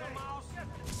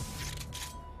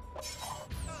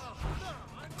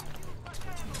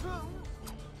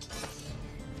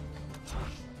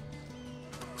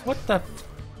 What the?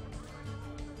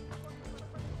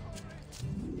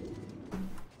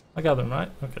 I got him, right?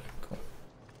 Okay, cool.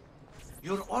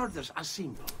 Your orders are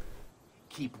simple.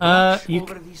 Keep watch you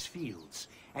over these fields,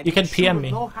 and you can ensure PM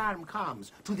me. no harm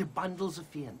comes to the bundles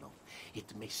of Fieno.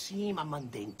 It may seem a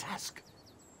mundane task,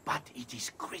 but it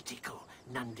is critical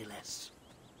nonetheless.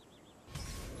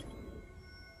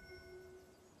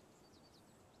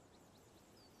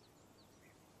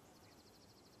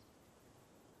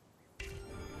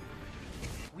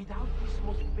 Without this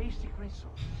most basic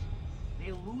resource,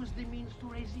 they'll lose the means to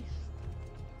resist.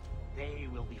 They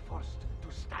will be forced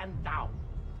to stand down.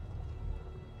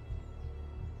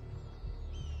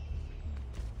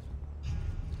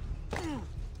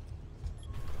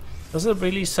 Does it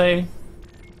really say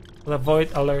avoid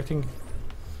alerting?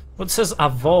 What says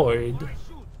avoid?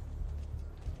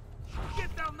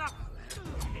 Get down now!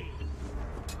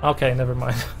 Okay, never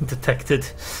mind. Detected.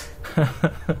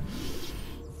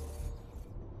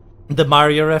 The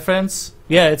Mario reference?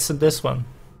 Yeah, it's in this one.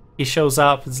 He shows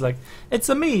up, it's like, it's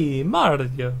a me,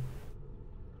 Mario.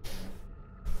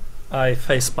 I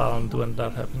facepalmed when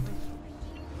that happened.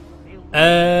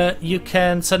 You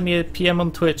can send me a PM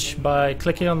on Twitch by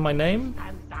clicking on my name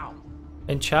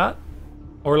in chat,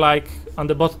 or like on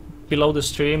the below the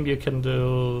stream you can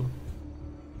do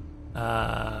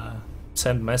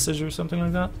send message or something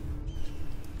like that.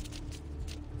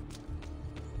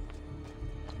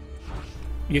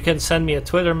 You can send me a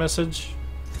Twitter message.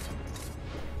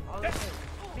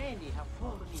 Many have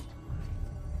fallen into mine.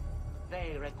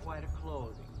 They require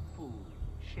clothing, food,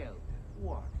 shelter,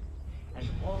 warmth, and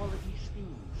all of these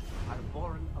things are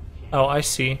born of fear. Oh, I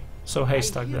see. So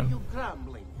haystack I hear then. you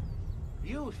grumbling.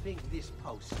 You think this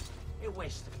post a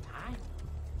waste of time,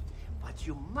 but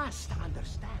you must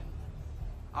understand.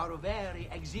 Our very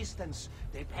existence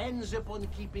depends upon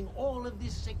keeping all of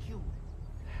this secure.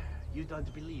 You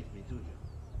don't believe me, do you?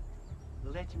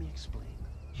 Let me explain.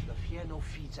 The Fieno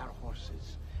feeds our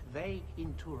horses. They,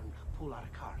 in turn, pull our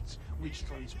carts, which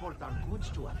transport our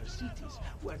goods to other cities,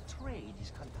 where trade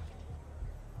is conducted.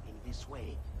 In this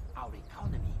way, our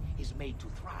economy is made to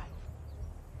thrive.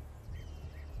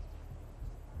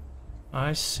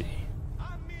 I see.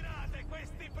 Ammirate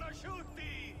questi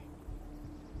prosciutti!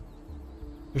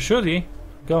 Should he?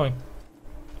 Going.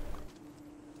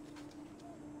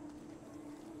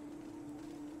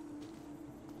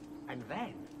 And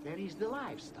then there is the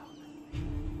livestock.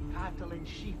 Cattle and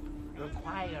sheep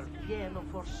require pieno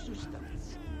for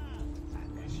sustenance.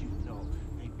 And as you know,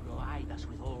 they provide us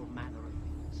with all manner of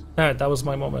things. Alright, that was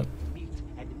my moment. Meat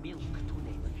and milk, to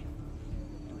name a few.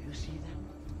 Do you see them?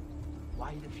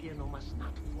 Why the Fieno must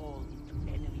not fall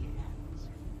into enemy hands.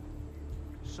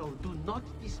 So do not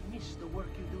dismiss the work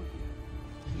you do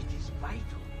here. It is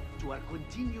vital to our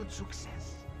continued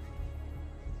success.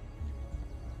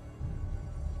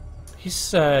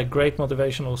 He's a great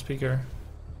motivational speaker.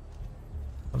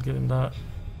 I'll give him that.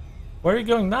 Where are you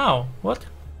going now? What?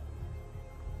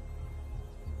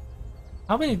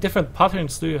 How many different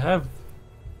patterns do you have?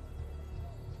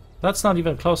 That's not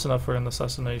even close enough for an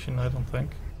assassination, I don't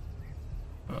think.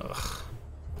 Ugh.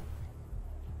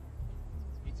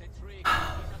 It's a trick. He's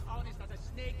as honest as a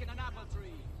snake in an apple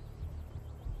tree.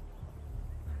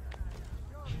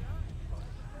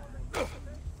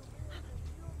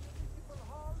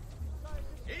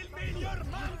 Il miglior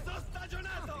manzo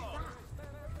stagionato!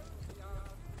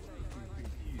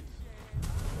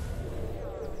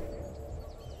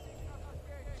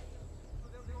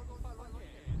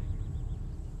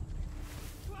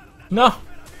 No!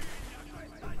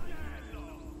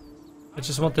 I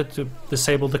just wanted to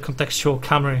disable the contextual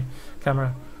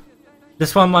camera.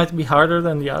 This one might be harder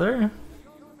than the other.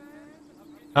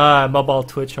 Mobile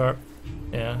Twitch art.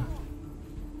 Yeah.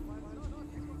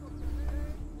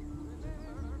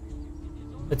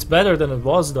 It's better than it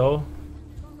was though.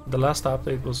 The last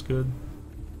update was good.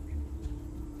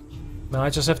 Now I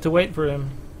just have to wait for him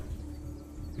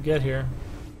to get here.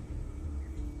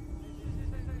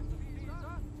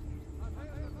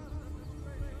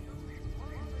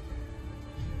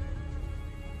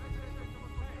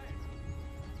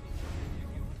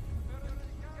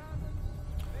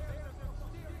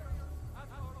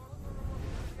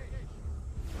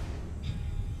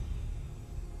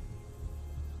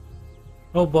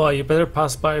 Oh boy, you better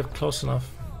pass by close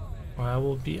enough, or I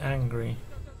will be angry.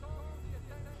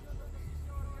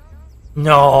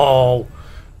 No!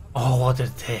 Oh, what a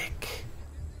dick.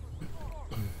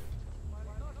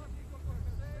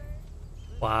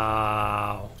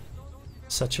 Wow.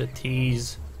 Such a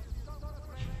tease.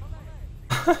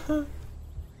 Fuck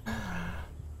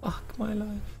my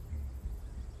life.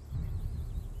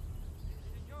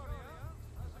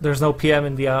 There's no PM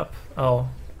in the app. Oh,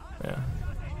 yeah.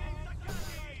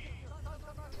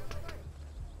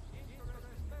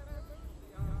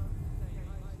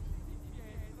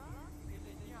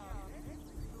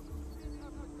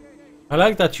 I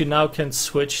like that you now can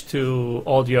switch to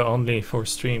audio only for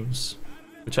streams,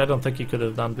 which I don't think you could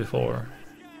have done before.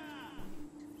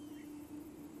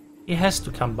 He has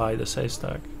to come by this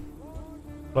haystack.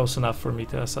 Close enough for me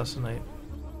to assassinate.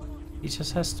 He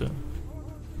just has to.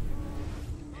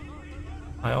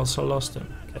 I also lost him.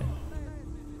 Okay.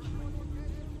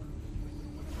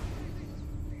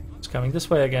 It's coming this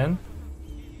way again.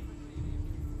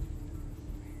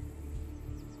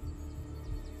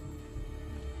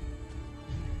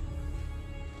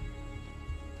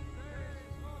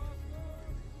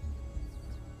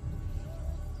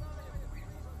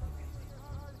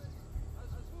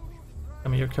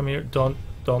 Come here,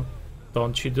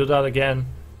 don't you do that again.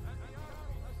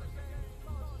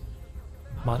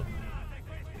 Come on.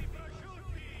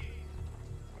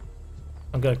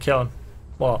 I'm gonna kill him.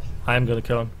 Well, I'm gonna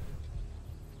kill him.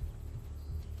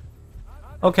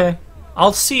 Okay,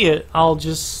 I'll see it, I'll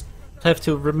just have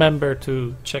to remember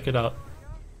to check it out.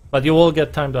 But you will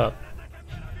get timed out.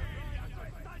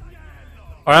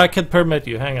 Or I can permit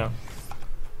you, hang on.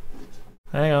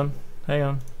 Hang on, hang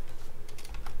on.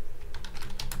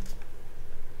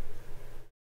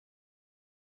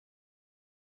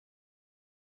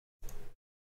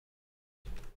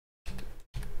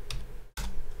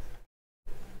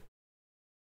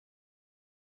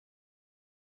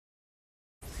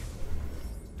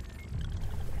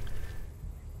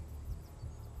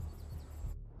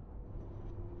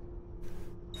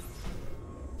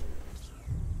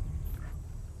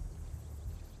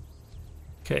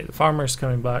 Okay, the farmer's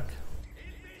coming back.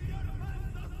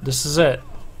 This is it.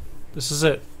 This is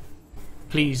it.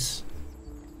 Please.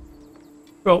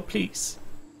 Bro, please.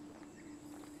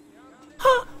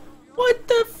 Huh? What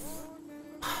the f...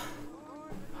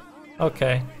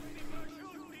 Okay.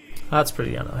 That's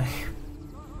pretty annoying.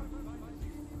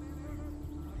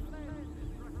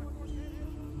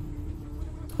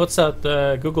 What's that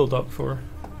Google Doc for?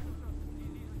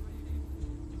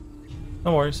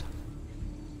 No worries.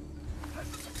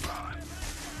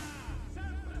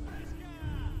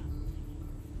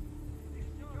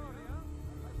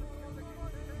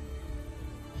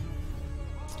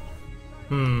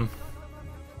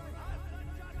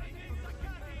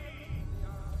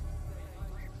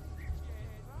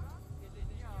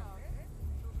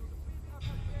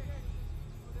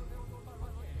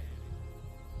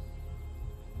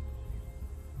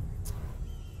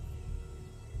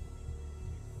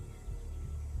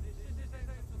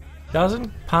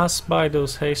 Doesn't pass by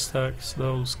those haystacks,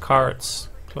 those carts,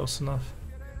 close enough.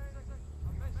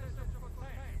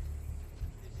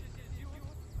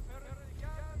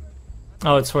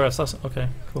 Oh, it's for assassin. Okay,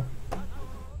 cool.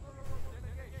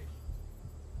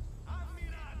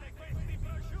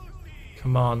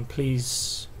 Come on,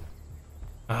 please.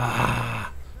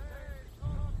 Ah.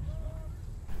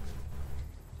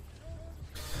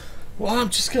 Well, I'm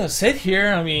just gonna sit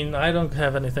here. I mean, I don't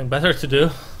have anything better to do.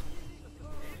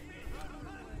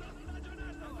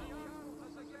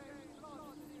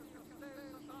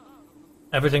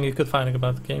 Everything you could find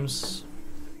about the games.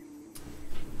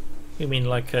 You mean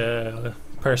like a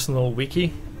personal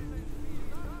wiki?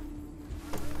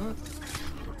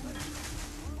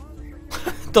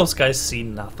 Those guys see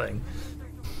nothing.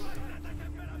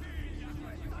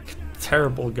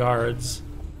 Terrible guards.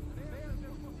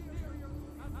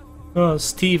 Oh,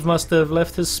 Steve must have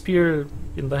left his spear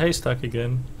in the haystack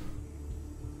again.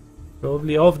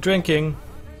 Probably off drinking.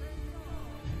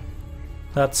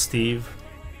 That's Steve.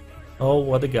 Oh,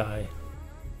 what a guy.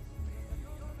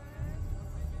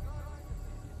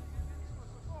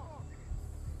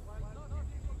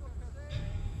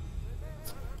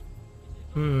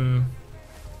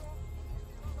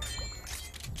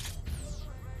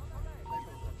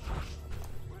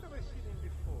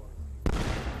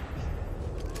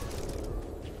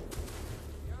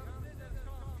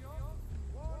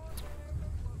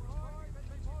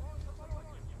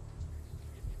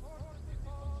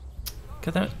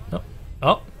 Get that? No.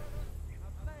 Oh.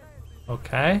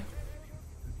 Okay.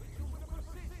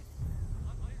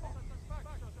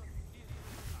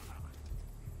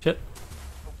 Shit.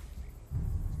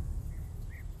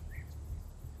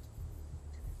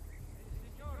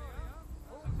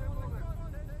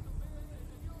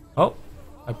 Oh,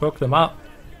 I broke them up.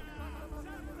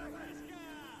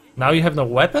 Now you have no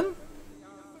weapon?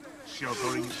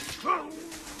 sheltering.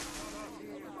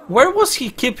 Where was he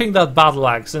keeping that battle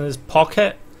axe? In his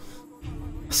pocket?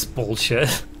 That's bullshit.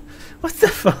 What the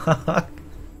fuck?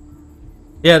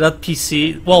 Yeah, that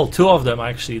PC. Well, two of them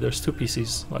actually. There's two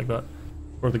PCs like that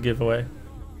for the giveaway.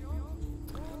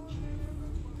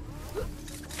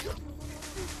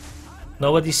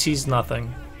 Nobody sees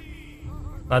nothing.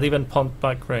 Not even point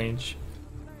blank range.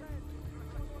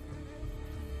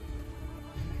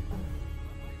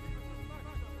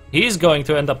 He's going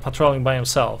to end up patrolling by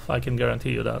himself, I can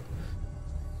guarantee you that.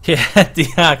 Yeah, the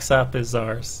axe up is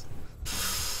ours.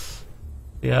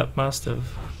 Yep, must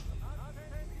have.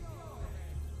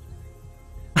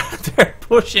 They're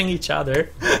pushing each other.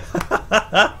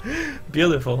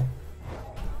 Beautiful.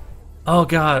 Oh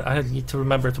god, I need to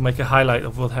remember to make a highlight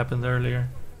of what happened earlier.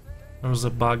 There was a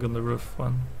bug on the roof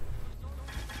one.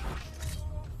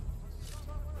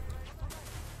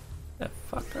 What the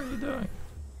fuck are you doing?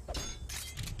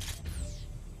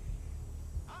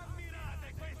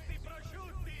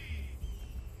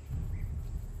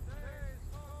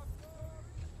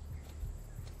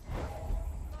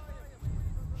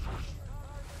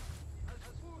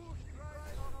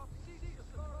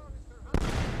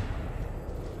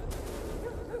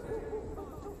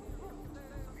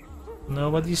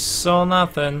 Nobody saw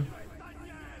nothing.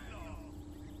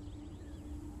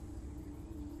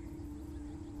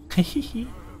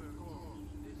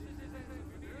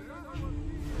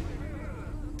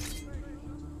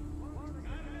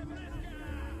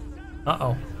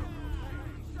 Uh-oh.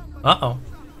 Uh-oh.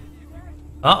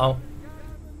 Uh-oh.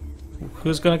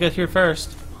 Who's gonna get here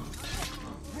first?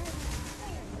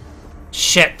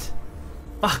 Shit!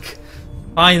 Fuck!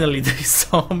 Finally they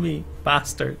saw me,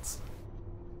 bastards.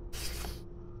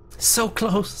 So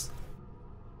close.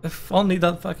 If only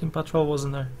that fucking patrol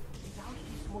wasn't there.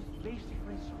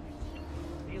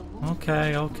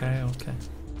 Okay, okay, okay.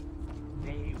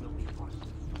 They will be forced to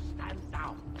stand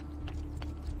down.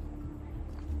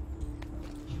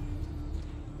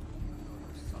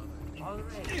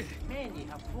 Already, many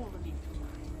have fallen into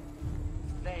line.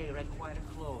 They require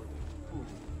clothing, food,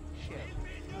 shelter,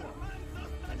 warmth,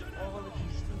 and all of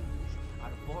these things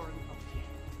are born of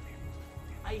fear.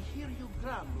 I hear you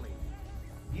grumbling.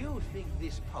 You think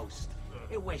this post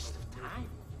a waste of time.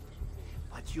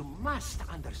 But you must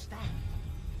understand.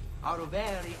 Our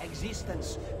very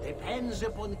existence depends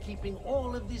upon keeping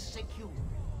all of this secure.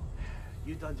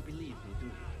 You don't believe me, do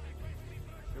you?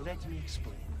 Let me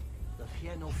explain. The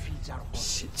Fieno feeds our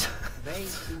horses.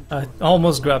 I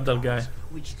almost grabbed that guy.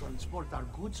 Which transport our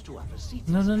goods to other cities.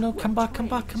 No, no, no, come back, come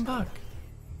back, come back.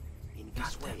 In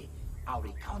this way, our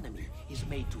economy is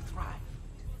made to thrive.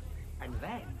 And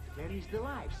then there is the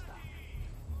livestock.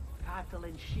 Cattle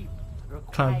and sheep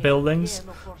require Climb buildings.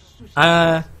 Fieno for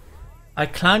sustenance. I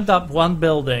climbed up one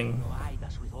building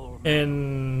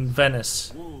in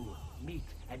Venice.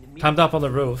 Climbed up on the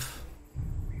roof.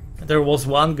 There was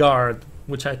one guard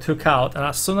which I took out, and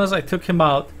as soon as I took him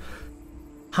out,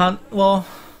 well,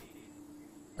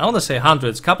 I want to say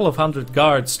hundreds, couple of hundred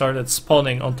guards started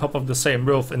spawning on top of the same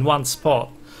roof in one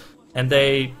spot, and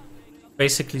they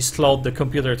basically slowed the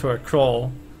computer to a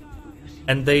crawl,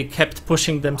 and they kept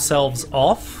pushing themselves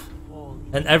off,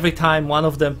 and every time one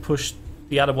of them pushed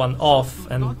the other one off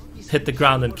and hit the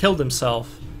ground and killed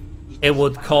himself, it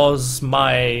would cause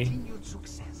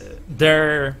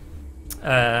their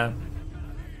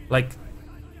like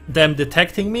them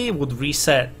detecting me would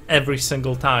reset every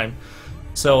single time,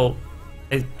 so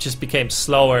it just became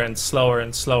slower and slower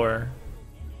and slower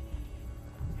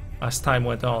as time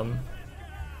went on.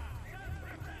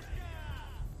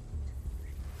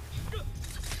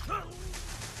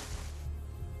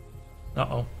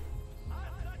 Uh-oh.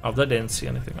 Oh, they didn't see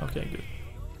anything. Okay, good.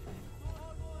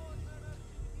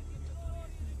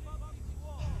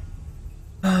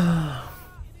 I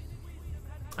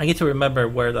need to remember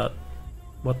what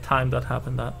time that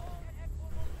happened at.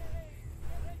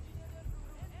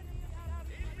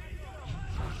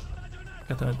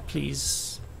 Get them,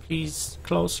 please, please,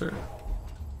 closer.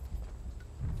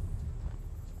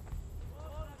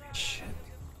 Shit.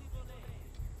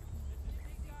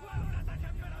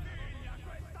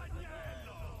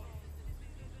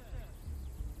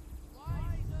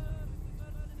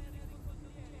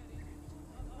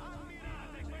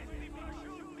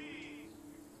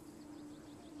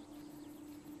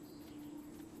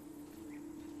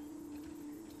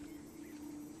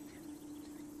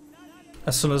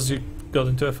 As soon as you got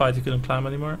into a fight, you couldn't climb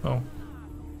anymore? Oh.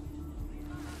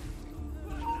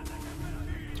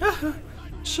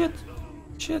 Shit.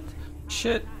 Shit.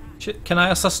 Shit. Shit. Can I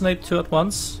assassinate two at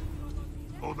once?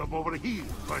 Hold up over here,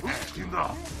 perhaps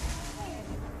enough.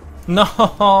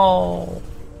 No!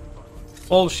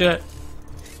 Bullshit.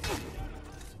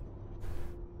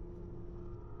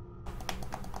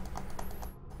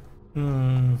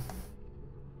 I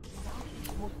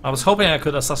was hoping I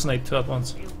could assassinate 2 at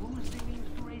once. They lose the means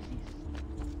to resist.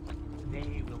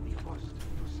 They will be forced to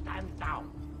stand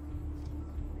down.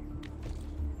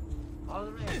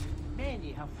 Already,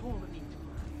 many have fallen into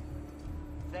line.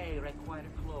 They require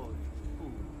clothes,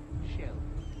 food, shelter,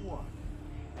 water,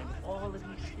 and all of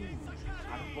these things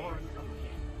are born from them.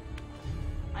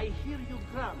 I hear you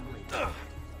grumbling.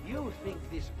 You think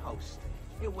this post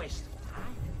a waste of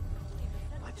time?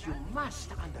 But you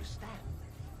must understand.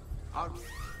 Our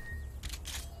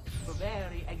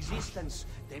very existence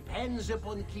depends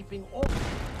upon keeping all.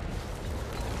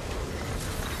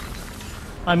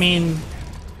 I mean,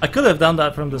 I could have done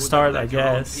that from the start, I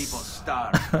guess. It's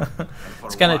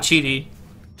kind of cheaty.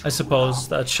 I suppose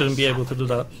that shouldn't be able to do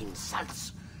that.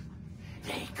 Insults.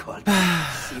 They call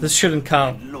This shouldn't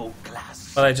count, low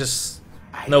class. but I just...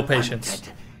 no patience.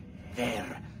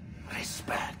 Their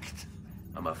respect.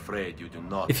 I'm afraid you do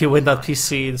not. If you win that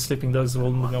PC, the sleeping dogs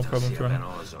will be no problem to run.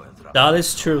 That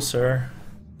is true, sir.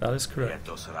 That is correct.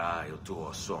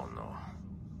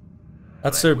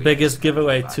 That's their biggest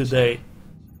giveaway to date.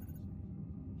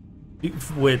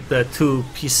 With the 2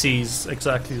 PCs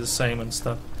exactly the same and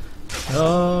stuff.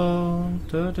 Oh,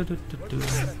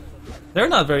 they're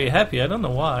not very happy. I don't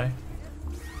know why.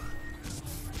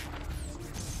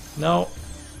 No.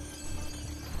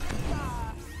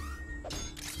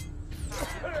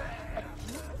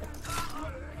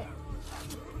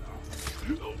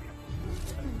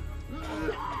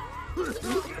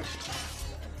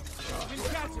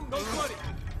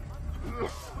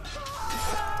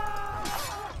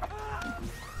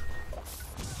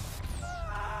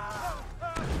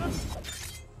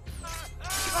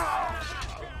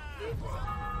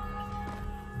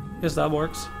 Guess that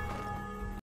works.